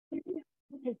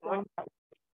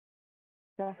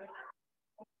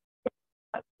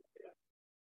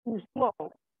 Too slow.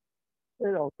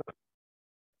 You know,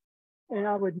 and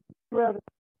I would rather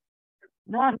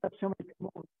not have somebody come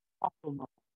over off of my.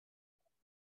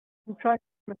 You try to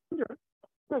consider.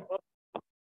 Good.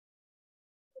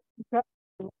 You try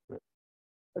to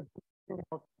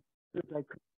like,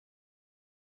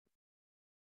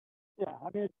 yeah, I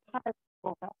mean, it's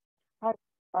hard,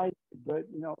 but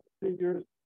you know, 3 years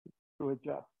to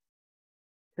adjust.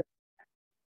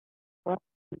 But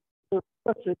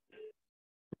such a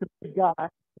big guy,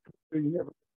 so you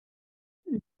never.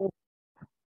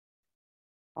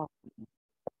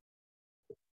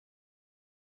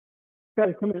 Got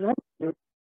to come in here.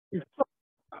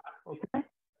 Okay.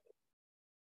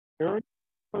 Very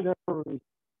whatever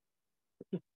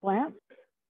just plant.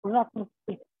 We're not going to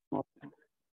speak.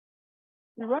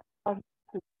 You're right.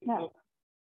 Now,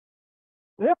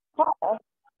 they're fall.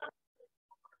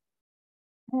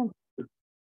 hands.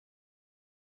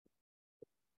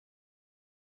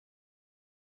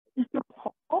 You can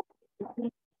hold.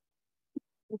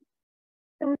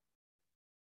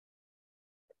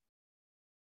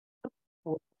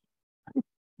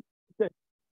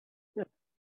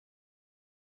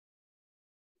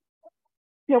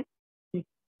 Yep.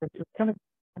 It's kind of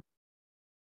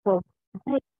so.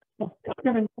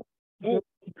 Kind of.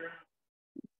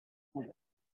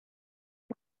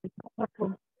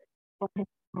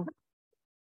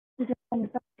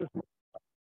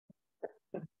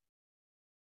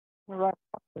 All right.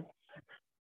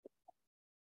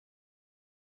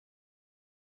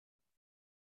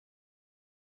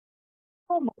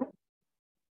 Oh my.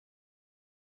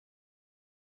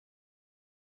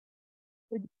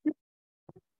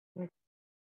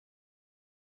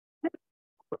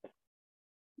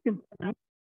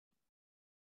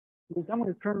 I'm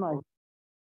going to turn my.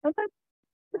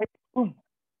 Boom.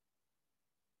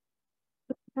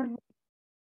 I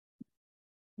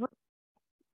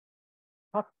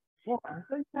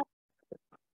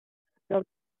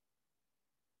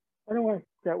don't want it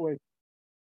that way.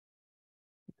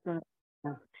 It's gonna,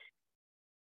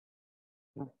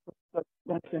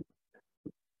 that's it.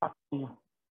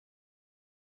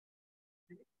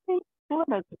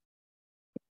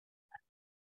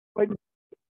 Wait,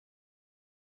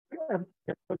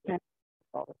 okay.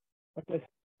 Okay,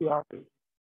 yeah,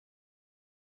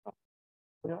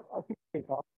 yeah, I think it's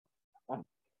off.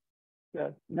 Yeah,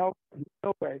 no,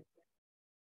 no way.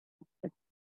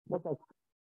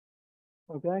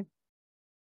 Okay.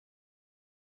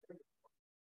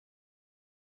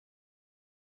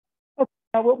 Okay,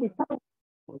 now what we found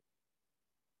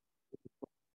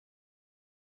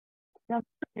now,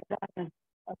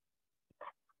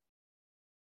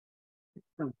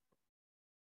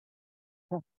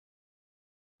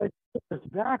 it's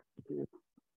back to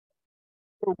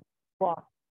the block.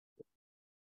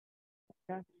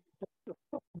 Okay.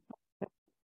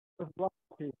 The block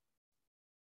piece.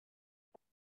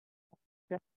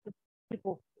 Okay.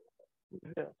 People do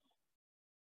this.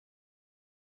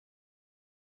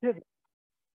 Pivot,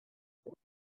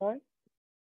 right?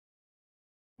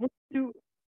 Let's do,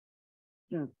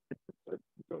 you know,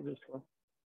 go this way.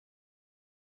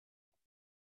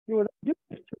 Do what I do.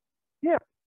 Yeah.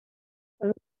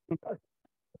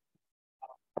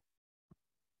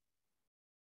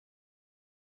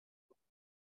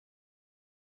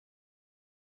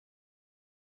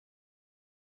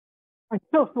 I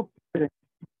still feel pivoting,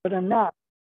 but I'm not.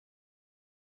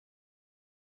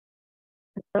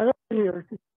 Right up here,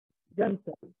 gun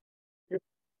side.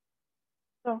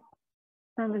 So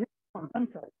turn the hip on gun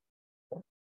side.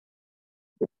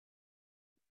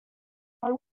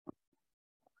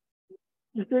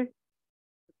 You see?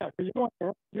 Yeah, because you want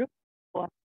to, you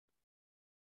want,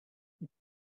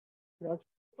 yes.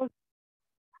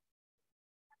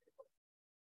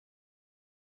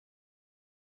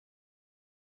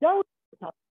 That was the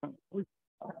top one.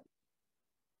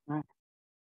 Right.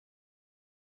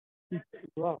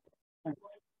 Well, right.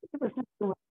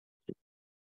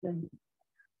 Then,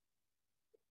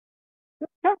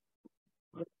 yeah,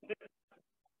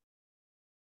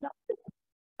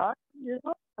 you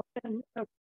know, and,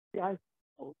 yeah,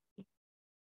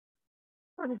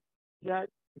 that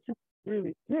it's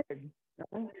really big.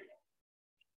 Right?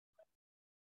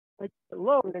 Like the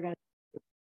low, they're going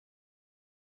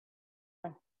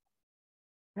to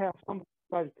have some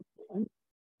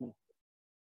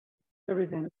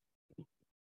everything.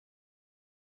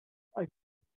 Like,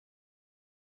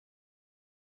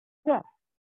 yeah,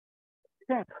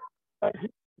 yeah. Uh,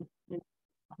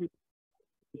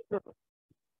 but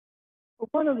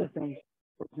one of the things,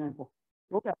 for example,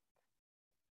 look at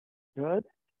good,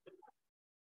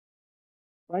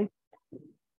 right?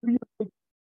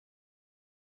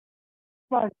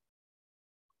 But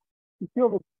you feel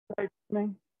the right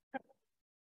thing,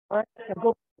 right? And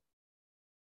go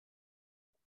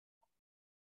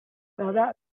now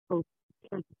that goes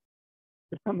to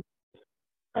some.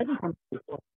 I just come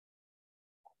before.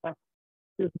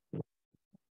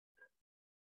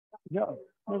 Yeah,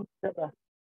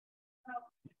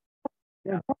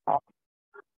 yeah.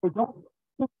 We don't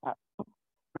look at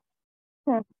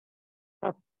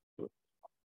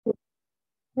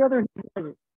the other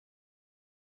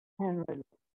hand ready.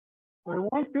 But I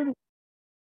want you to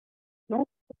don't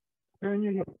turn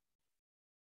your head.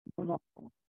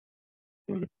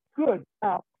 Good.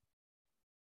 Now,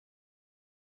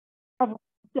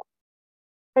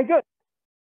 okay, good.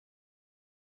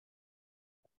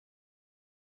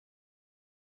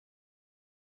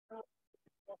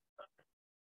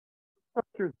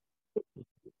 Structure.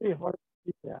 See how to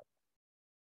do that.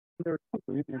 They're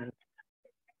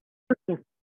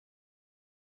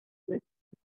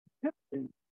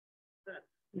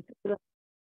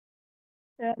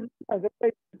and the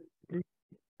way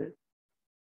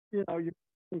you know you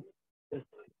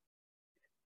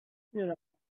you know,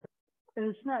 and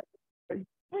it's not it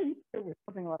was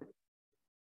something like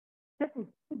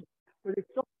technically, but it's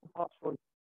so possible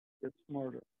it's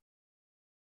smarter.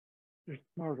 They're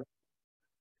smarter.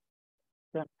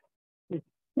 That it's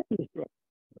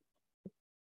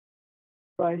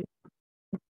right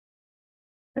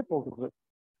hip over the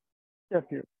step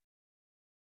here.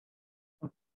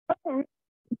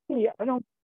 I don't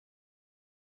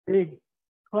big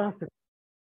classic.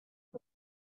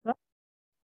 That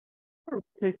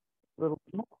takes a little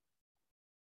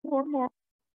more.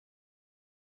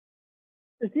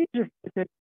 It's easier to take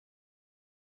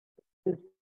this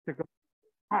to go.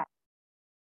 Ah,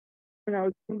 and I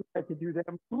was thinking I could do that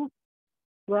move.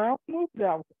 Well, I'll move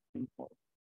that way.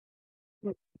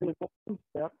 One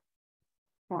step,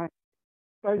 fine.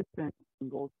 Try to think and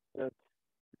go to that.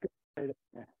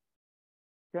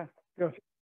 Yeah, go.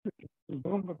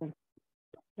 Boom, boom.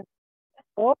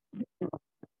 All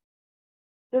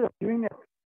instead of doing that,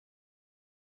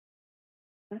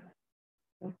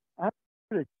 I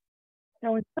put it.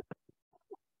 Now, instead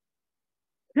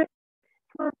of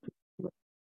first,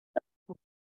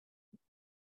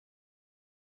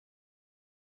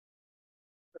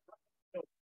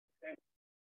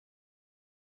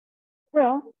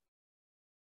 well,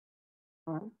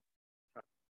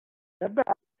 step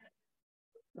back.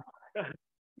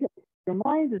 Your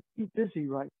mind is too busy,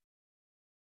 right?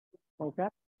 Okay,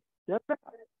 step back.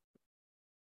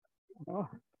 Oh,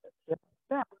 step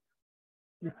back.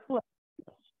 You flip.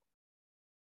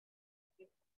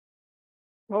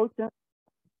 Coach and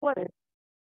play.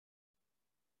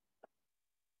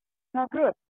 Not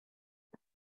good.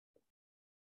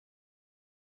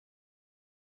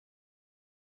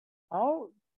 Oh,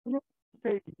 you know,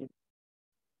 say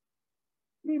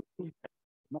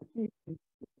my team is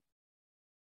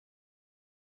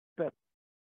better.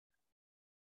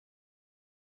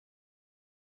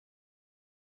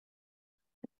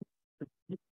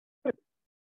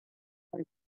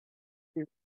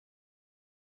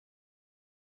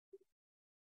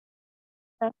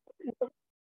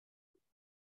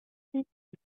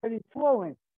 And he's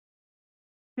flowing.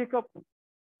 Pick up the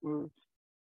words.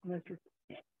 Mr.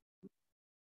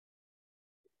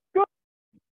 Good.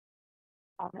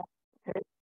 Okay.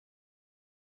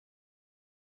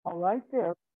 All right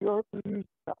there. You're used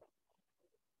up.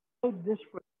 This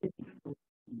way.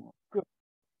 Good.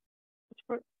 This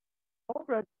way.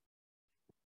 Already.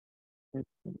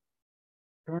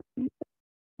 Turn.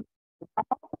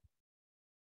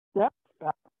 Step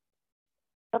back.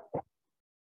 Step back.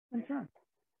 And turn.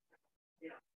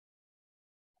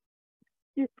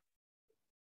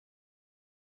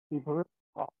 Keep her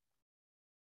off.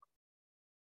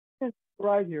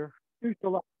 Right here. Use the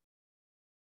left.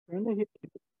 Turn the hip.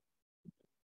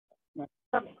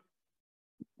 Step.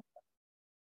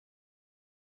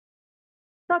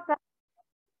 Step back.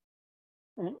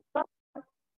 And stop.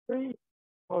 3.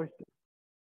 Push.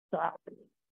 Stop.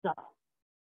 Stop.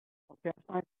 Okay.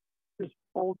 I just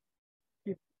hold.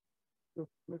 Keep the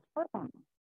foot on.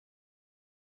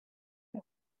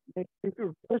 Make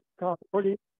your wrist cuff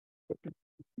pretty.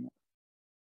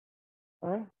 All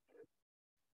right.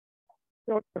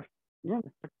 So, yeah,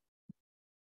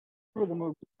 for the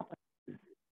move.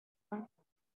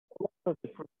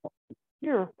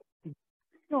 Here, you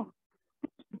know,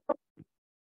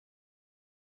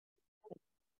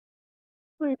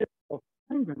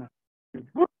 I'm gonna. It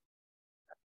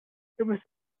was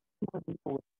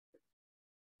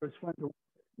fun to.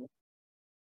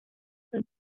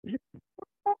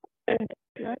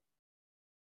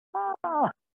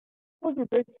 Ah, look at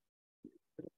this.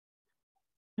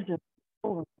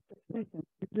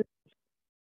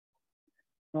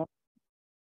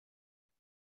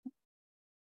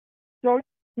 So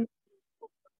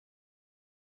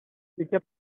you kept,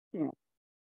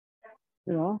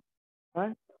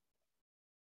 right?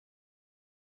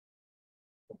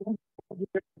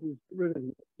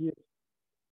 Really,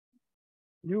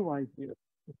 new idea.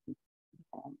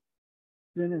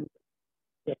 Then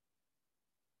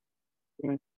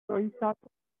so he thought,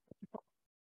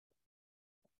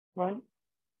 right?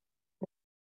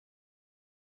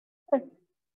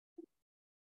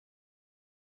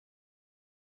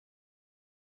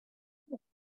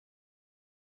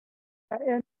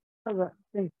 And other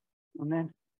things, and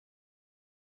then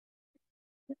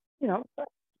you know,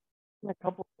 a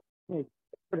couple of days,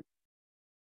 put it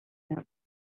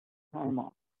time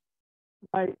off.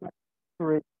 I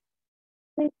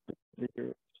Okay,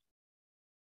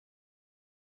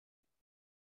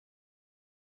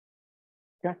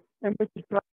 and what you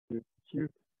try to do is I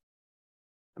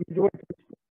mean, the way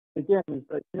again is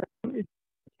that it's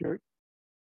your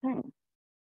pain.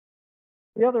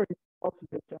 The other is also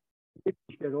that if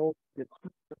you get old, get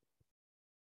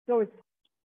so it's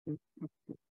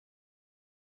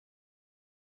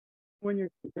when you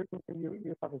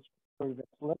have a story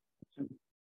that's less than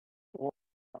four,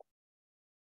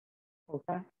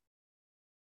 okay,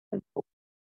 and so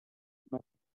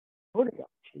what about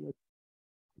you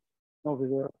over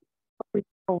there? We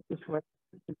go this way.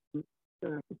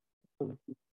 Good.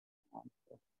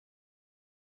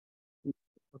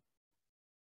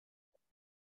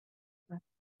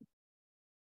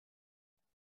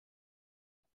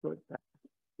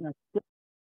 Now,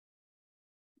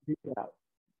 do that.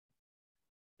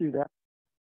 Do that.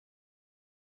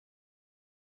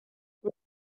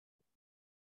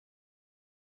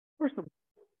 First of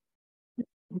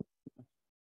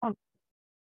all,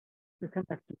 you're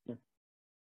connected to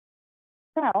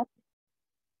now.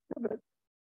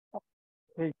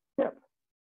 A tip.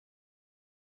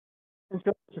 And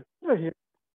so here,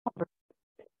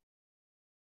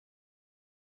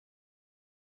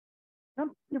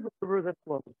 come give a river that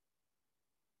flows.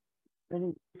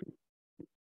 And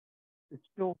it's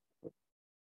still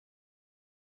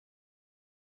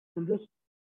in this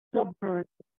subcurrent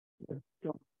with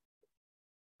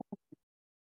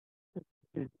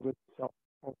itself,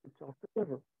 itself the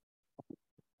river.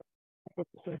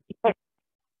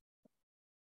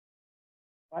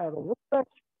 I have a little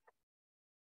extra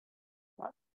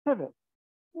pivot,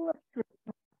 electric,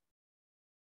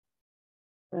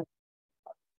 and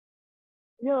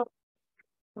you know,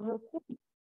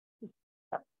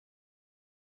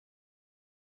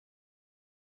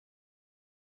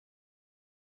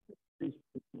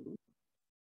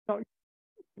 so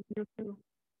you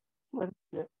let it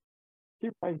get. See,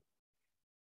 I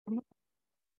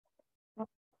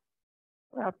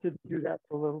have to do that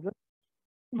for a little bit.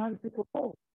 Sometimes people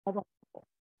fall. I don't fall.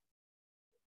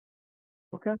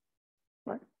 Okay?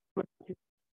 Right? But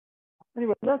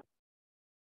anyway, let's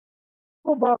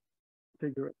go about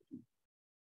configuration.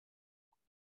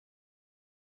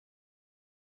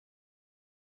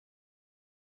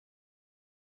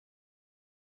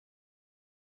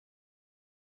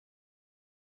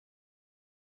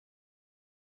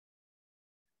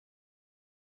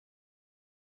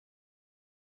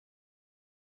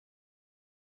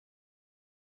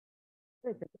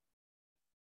 Okay.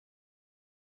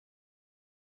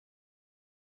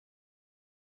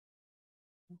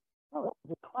 Oh, that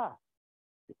was a class.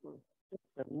 It was 6,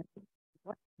 7, 8,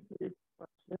 1, 2, 3, 4,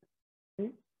 6,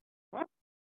 8, 1,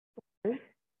 8,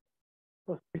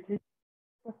 plus 3,